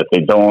fish, that they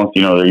don't.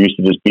 They're used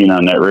to just being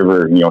on that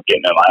river,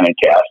 getting a line and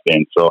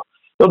casting. So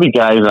there'll be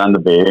guys on the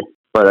bay,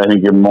 but I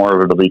think more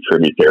of it will be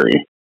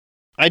tributary.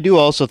 I do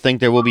also think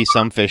there will be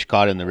some fish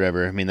caught in the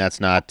river. That's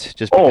not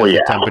just because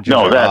the temperatures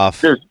are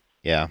off.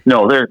 Yeah.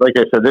 No, they're, like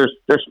I said,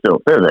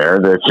 they're there.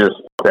 They're just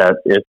that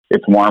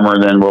it's warmer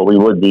than what we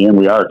would be, and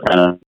we are kind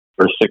of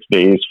for 6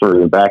 days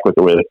further back with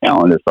the way the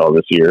calendar fell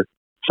this year.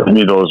 So I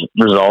need those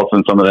results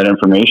and some of that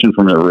information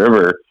from the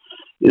river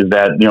is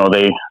that,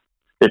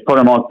 they put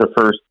them out the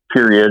first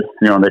period,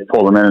 they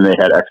pulled them in and they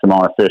had X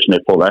amount of fish, and they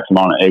pulled X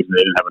amount of eggs and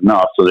they didn't have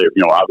enough. So they,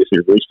 obviously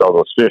released all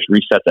those fish,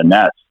 reset the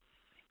nets,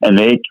 and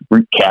they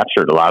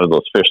recaptured a lot of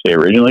those fish they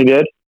originally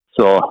did.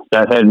 So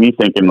that had me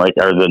thinking, like,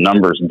 are the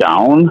numbers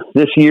down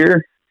this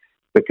year?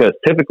 Because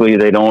typically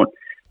they don't,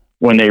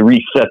 when they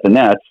reset the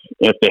nets,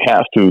 if they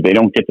have to, they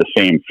don't get the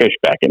same fish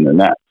back in the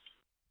nets.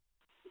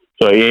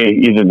 So A,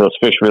 either those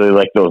fish really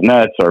like those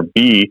nets, or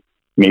B,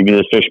 maybe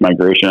the fish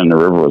migration on the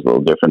river was a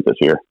little different this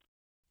year.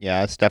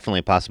 Yeah, it's definitely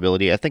a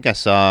possibility. I think I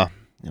saw,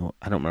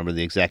 I don't remember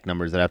the exact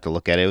numbers. I'd have to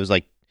look at it. It was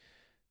like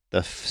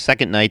the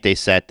second night they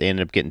set, they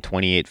ended up getting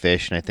 28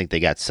 fish, and I think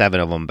they got 7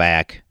 of them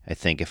back, I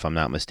think, if I'm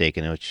not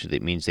mistaken, which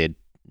means they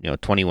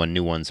had 21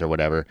 new ones or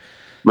whatever.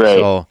 Right.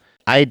 So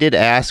I did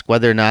ask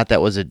whether or not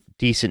that was a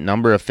decent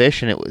number of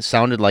fish, and it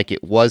sounded like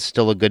it was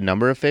still a good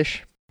number of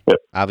fish. Yep.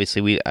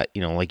 Obviously, we,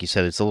 like you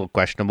said, it's a little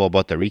questionable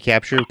about the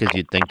recapture, because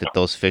you'd think that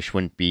those fish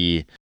wouldn't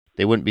be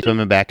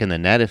swimming back in the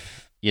net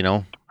if,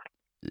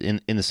 in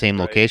the same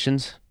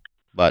locations.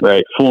 But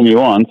right, fool me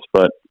once,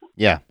 but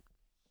yeah.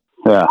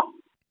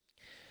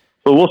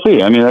 So we'll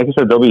see. Like I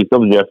said, there'll be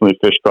definitely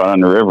fish caught on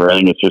the river. I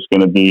think it's just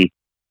going to be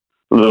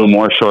a little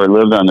more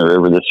short-lived on the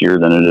river this year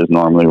than it is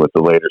normally with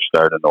the later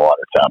start in the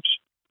water temps.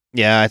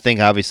 Yeah, I think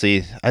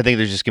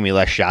there's just gonna be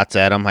less shots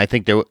at them. I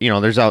think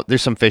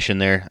there's some fish in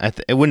there.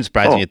 It wouldn't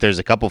surprise me if there's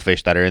a couple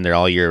fish that are in there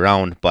all year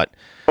round, but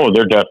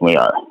there definitely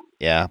are.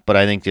 Yeah, but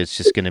I think it's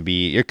just gonna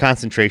be your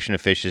concentration of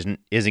fish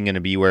isn't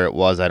gonna be where it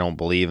was. I don't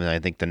believe, and I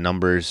think the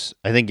numbers.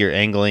 I think your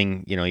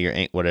angling,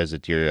 what is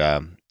it?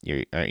 Your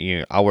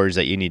hours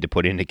that you need to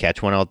put in to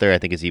catch one out there. I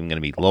think is even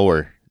gonna be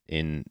lower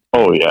in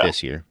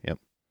this year. Yep.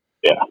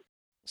 Yeah.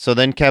 So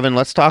then, Kevin,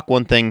 let's talk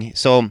one thing.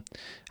 So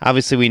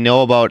obviously we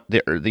know about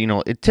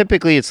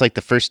typically it's like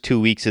the first 2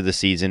 weeks of the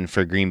season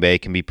for Green Bay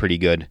can be pretty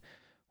good.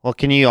 Well,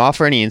 can you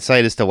offer any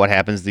insight as to what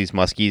happens to these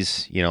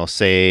muskies,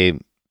 say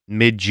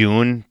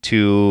mid-June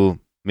to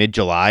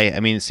mid-July? I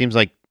mean, it seems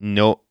like I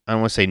don't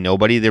want to say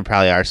nobody. There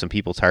probably are some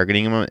people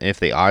targeting them. If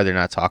they are, they're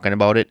not talking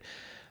about it.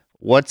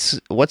 What's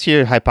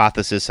your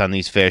hypothesis on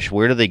these fish?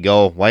 Where do they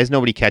go? Why does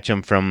nobody catch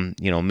them from,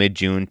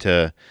 mid-June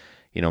to,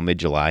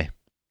 mid-July?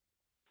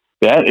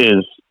 That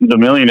is the $1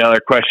 million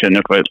question.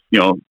 If I,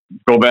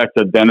 go back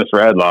to Dennis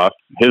Radloff,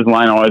 his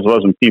line always was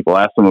when people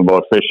asked him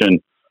about fishing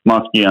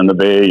muskie on the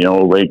bay,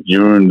 late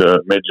June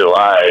to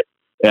mid-July,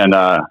 and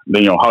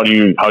then, how do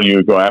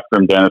you go after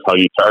them, Dennis? How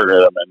do you target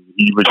them? And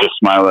he would just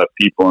smile at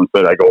people and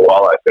said, "I go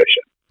walleye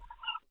fishing."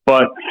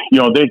 But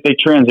they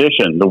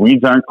transition. The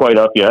weeds aren't quite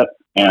up yet,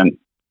 and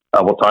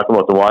we'll talk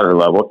about the water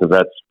level because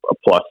that's a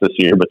plus this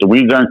year. But the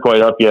weeds aren't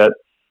quite up yet.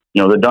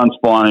 They're done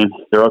spawning.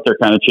 They're out there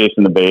kind of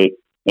chasing the bait.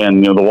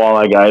 And, the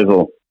walleye guys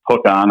will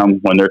hook on them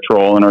when they're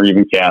trolling or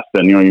even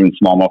casting, even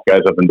smallmouth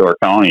guys up in Door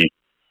County.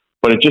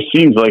 But it just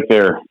seems like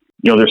they're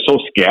so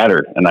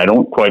scattered, and I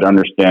don't quite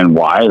understand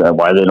why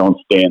they don't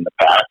stay in the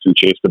packs and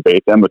chase the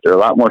bait then, but they're a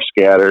lot more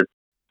scattered.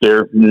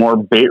 They're more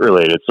bait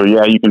related. So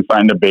yeah, you can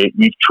find the bait.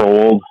 We've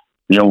trolled,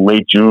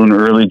 late June,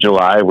 early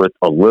July with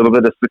a little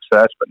bit of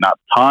success, but not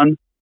a ton.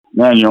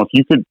 Man, if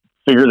you could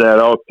figure that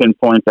out,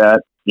 pinpoint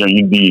that,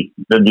 that'd be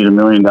the $1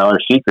 million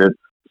secret.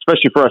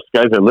 Especially for us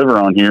guys that live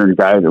around here and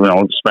guys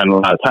that spend a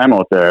lot of time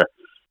out there.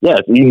 Yeah,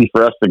 it's easy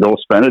for us to go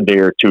spend a day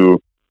or two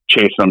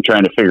chasing them,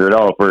 trying to figure it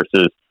out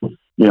versus,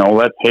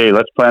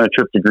 let's plan a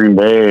trip to Green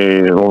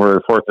Bay over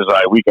the 4th of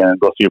July weekend and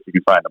go see if we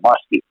can find a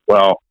muskie.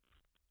 Well,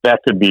 that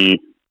could be,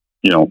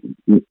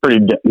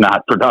 pretty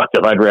not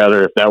productive.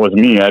 If that was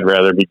me, I'd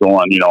rather be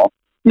going,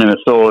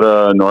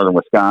 Minnesota, northern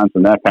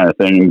Wisconsin, that kind of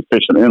thing, and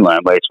fishing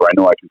inland lakes where I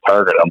know I can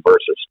target them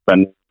versus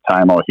spend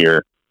time out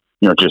here,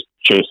 just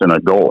chasing a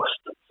ghost.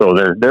 So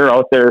they're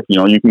out there,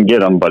 you can get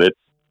them, but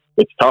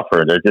it's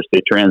tougher. They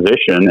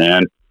transition,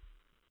 and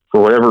for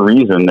whatever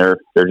reason, they're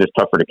just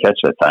tougher to catch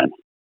that time.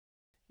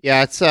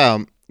 Yeah, it's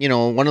one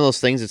of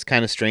those things that's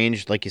kind of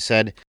strange, like you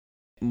said.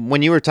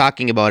 When you were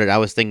talking about it, I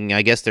was thinking,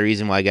 I guess the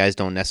reason why guys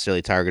don't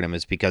necessarily target them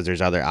is because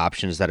there's other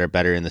options that are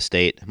better in the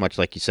state. Much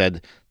like you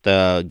said,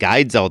 the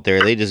guides out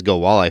there, they just go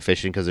walleye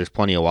fishing because there's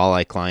plenty of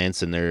walleye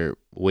clients and they're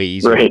way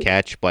easier to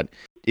catch. But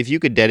if you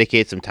could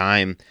dedicate some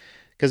time,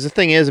 because the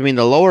thing is,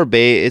 the lower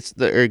bay,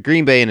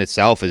 Green Bay in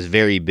itself is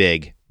very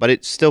big, but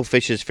it still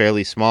fishes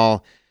fairly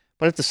small.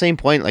 But at the same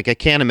point, I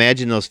can't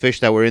imagine those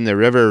fish that were in the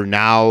river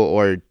now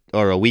or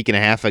a week and a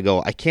half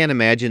ago. I can't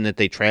imagine that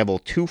they travel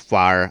too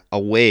far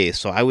away.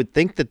 So I would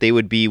think that they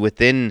would be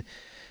within,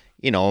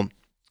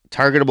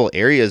 targetable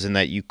areas and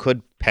that you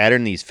could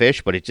pattern these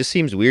fish. But it just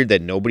seems weird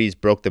that nobody's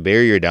broke the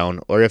barrier down,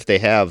 or if they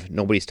have,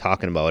 nobody's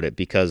talking about it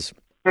because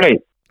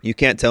you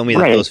can't tell me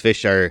that those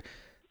fish they're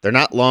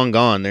not long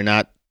gone. They're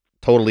not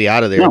totally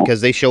out of there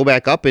because they show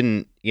back up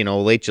in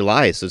late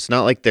July, so it's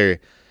not like they're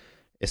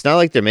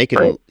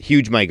making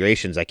huge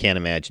migrations. I can't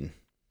imagine.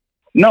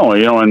 No,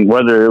 and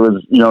whether it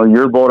was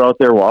your boat out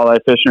there walleye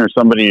fishing or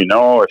somebody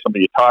or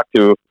somebody you talk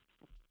to,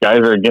 guys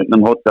are getting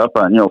them hooked up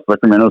on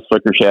flicker minnows,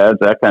 flicker shads,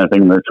 that kind of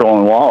thing. They're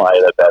trolling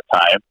walleye at that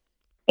time,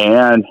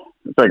 and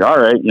it's like, all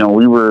right,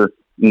 we were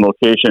in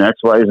location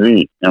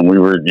XYZ, and we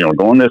were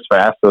going this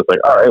fast, so it's like,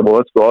 all right, well,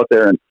 let's go out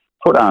there and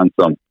put on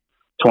some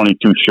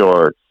 22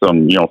 shorts,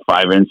 some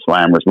 5-inch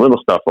slammers, little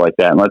stuff like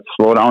that, and let's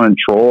slow down and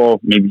troll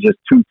maybe just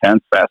 2/10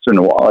 faster than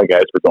the walleye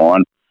guys were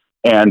going,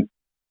 and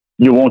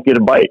you won't get a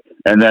bite.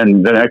 And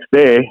then the next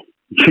day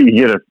you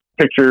get a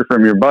picture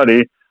from your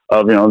buddy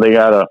of they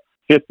got a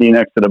 50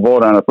 next to the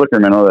boat on a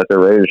flicker minnow that they're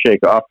ready to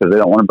shake off because they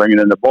don't want to bring it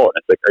in the boat.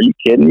 It's like, are you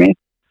kidding me?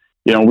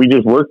 We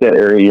just worked that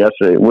area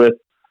yesterday with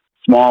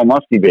small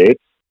musky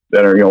baits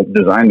that are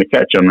designed to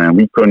catch them, and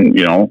we couldn't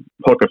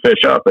hook a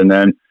fish up and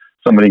then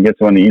somebody gets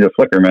one to eat a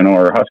flicker minnow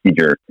or a husky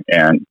jerk,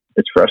 and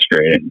it's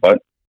frustrating. But,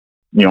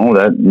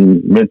 that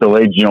mid to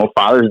late,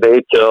 Father's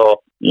Day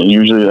till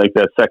usually like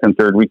that second,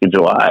 third week of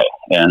July,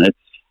 and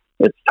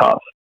it's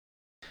tough.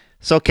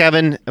 So,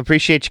 Kevin,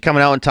 appreciate you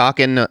coming out and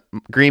talking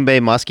Green Bay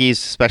muskies,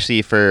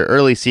 especially for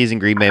early season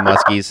Green Bay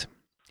muskies.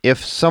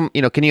 If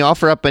can you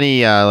offer up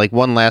any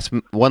one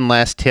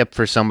last tip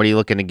for somebody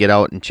looking to get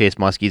out and chase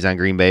muskies on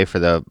Green Bay for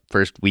the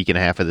first week and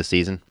a half of the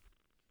season?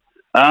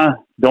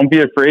 Don't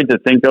be afraid to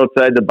think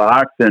outside the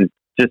box and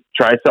just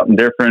try something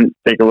different.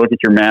 Take a look at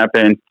your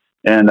mapping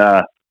and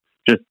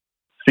just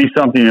see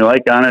something you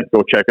like on it.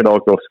 Go check it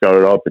out. Go scout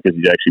it out because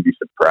you'd actually be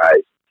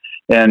surprised.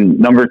 And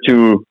number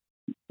two,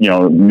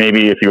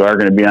 maybe if you are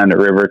going to be on the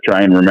river,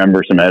 try and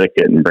remember some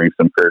etiquette and bring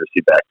some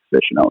courtesy back to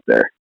fishing out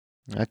there.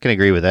 I can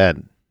agree with that,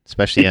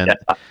 especially not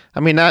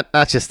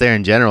just there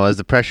in general. As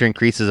the pressure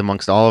increases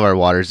amongst all of our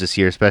waters this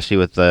year, especially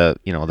with the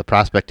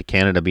prospect of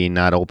Canada being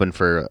not open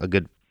for a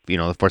good,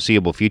 the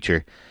foreseeable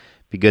future.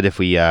 Be good if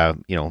we,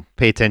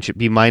 pay attention,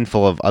 be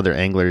mindful of other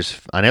anglers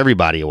on every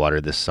body of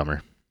water this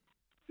summer.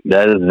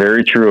 That is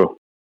very true.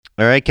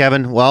 All right,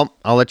 Kevin. Well,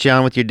 I'll let you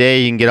on with your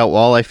day. You can get out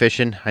walleye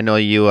fishing. I know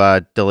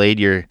you delayed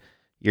your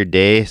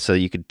day so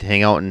you could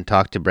hang out and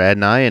talk to Brad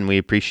and I, and we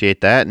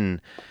appreciate that.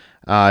 And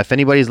if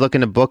anybody's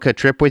looking to book a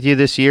trip with you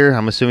this year,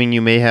 I'm assuming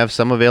you may have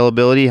some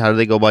availability. How do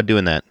they go about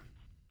doing that?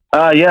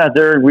 Yeah,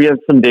 we have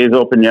some days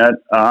open yet,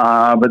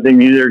 but they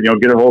can either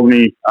get a hold of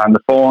me on the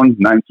phone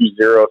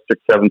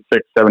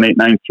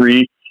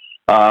 920-676-7893,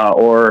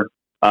 or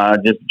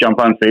just jump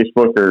on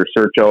Facebook or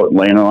search out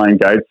Laying a Line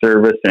Guide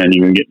Service, and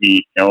you can get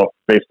me,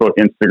 Facebook,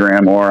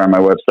 Instagram, or on my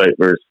website.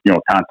 There's,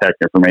 contact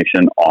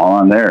information all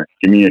on there.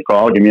 Give me a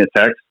call, give me a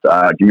text,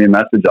 give me a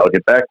message. I'll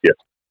get back to you.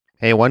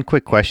 Hey, one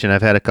quick question.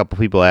 I've had a couple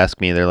people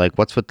ask me. They're like,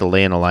 "What's with the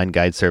Laying a Line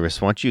Guide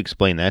Service?" Why don't you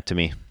explain that to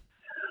me?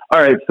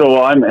 All right.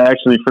 So I'm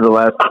actually, for the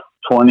last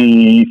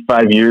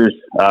 25 years,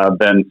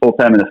 been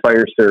full-time in the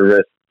fire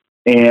service.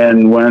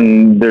 And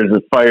when there's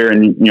a fire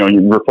and,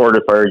 you report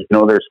a fire,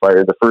 there's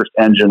fire, the first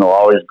engine will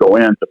always go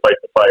in to fight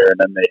the fire, and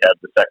then they have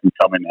the second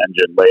coming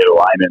engine lay the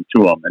line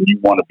into them. And you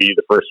want to be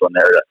the first one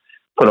there to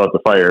put out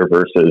the fire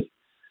versus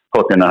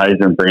hooking the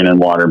hydrant, bringing in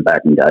water, and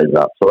backing guys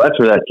up. So that's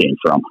where that came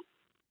from.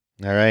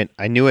 All right.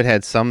 I knew it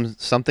had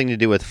something to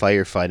do with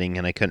firefighting,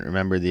 and I couldn't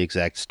remember the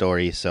exact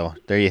story. So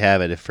there you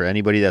have it. If for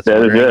anybody that's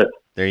wondering,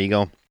 there you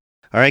go.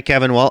 All right,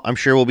 Kevin. Well, I'm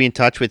sure we'll be in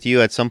touch with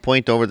you at some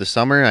point over the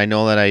summer. I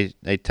know that I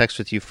text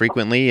with you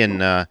frequently,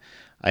 and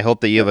I hope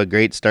that you have a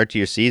great start to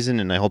your season,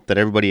 and I hope that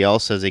everybody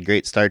else has a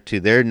great start to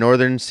their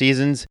northern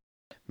seasons.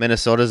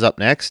 Minnesota's up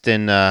next,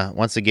 and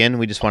once again,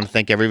 we just want to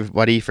thank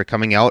everybody for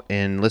coming out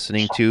and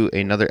listening to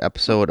another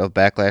episode of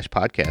Backlash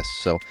Podcast.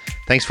 So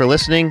thanks for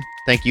listening.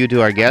 Thank you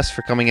to our guests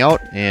for coming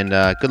out, and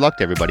good luck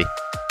to everybody.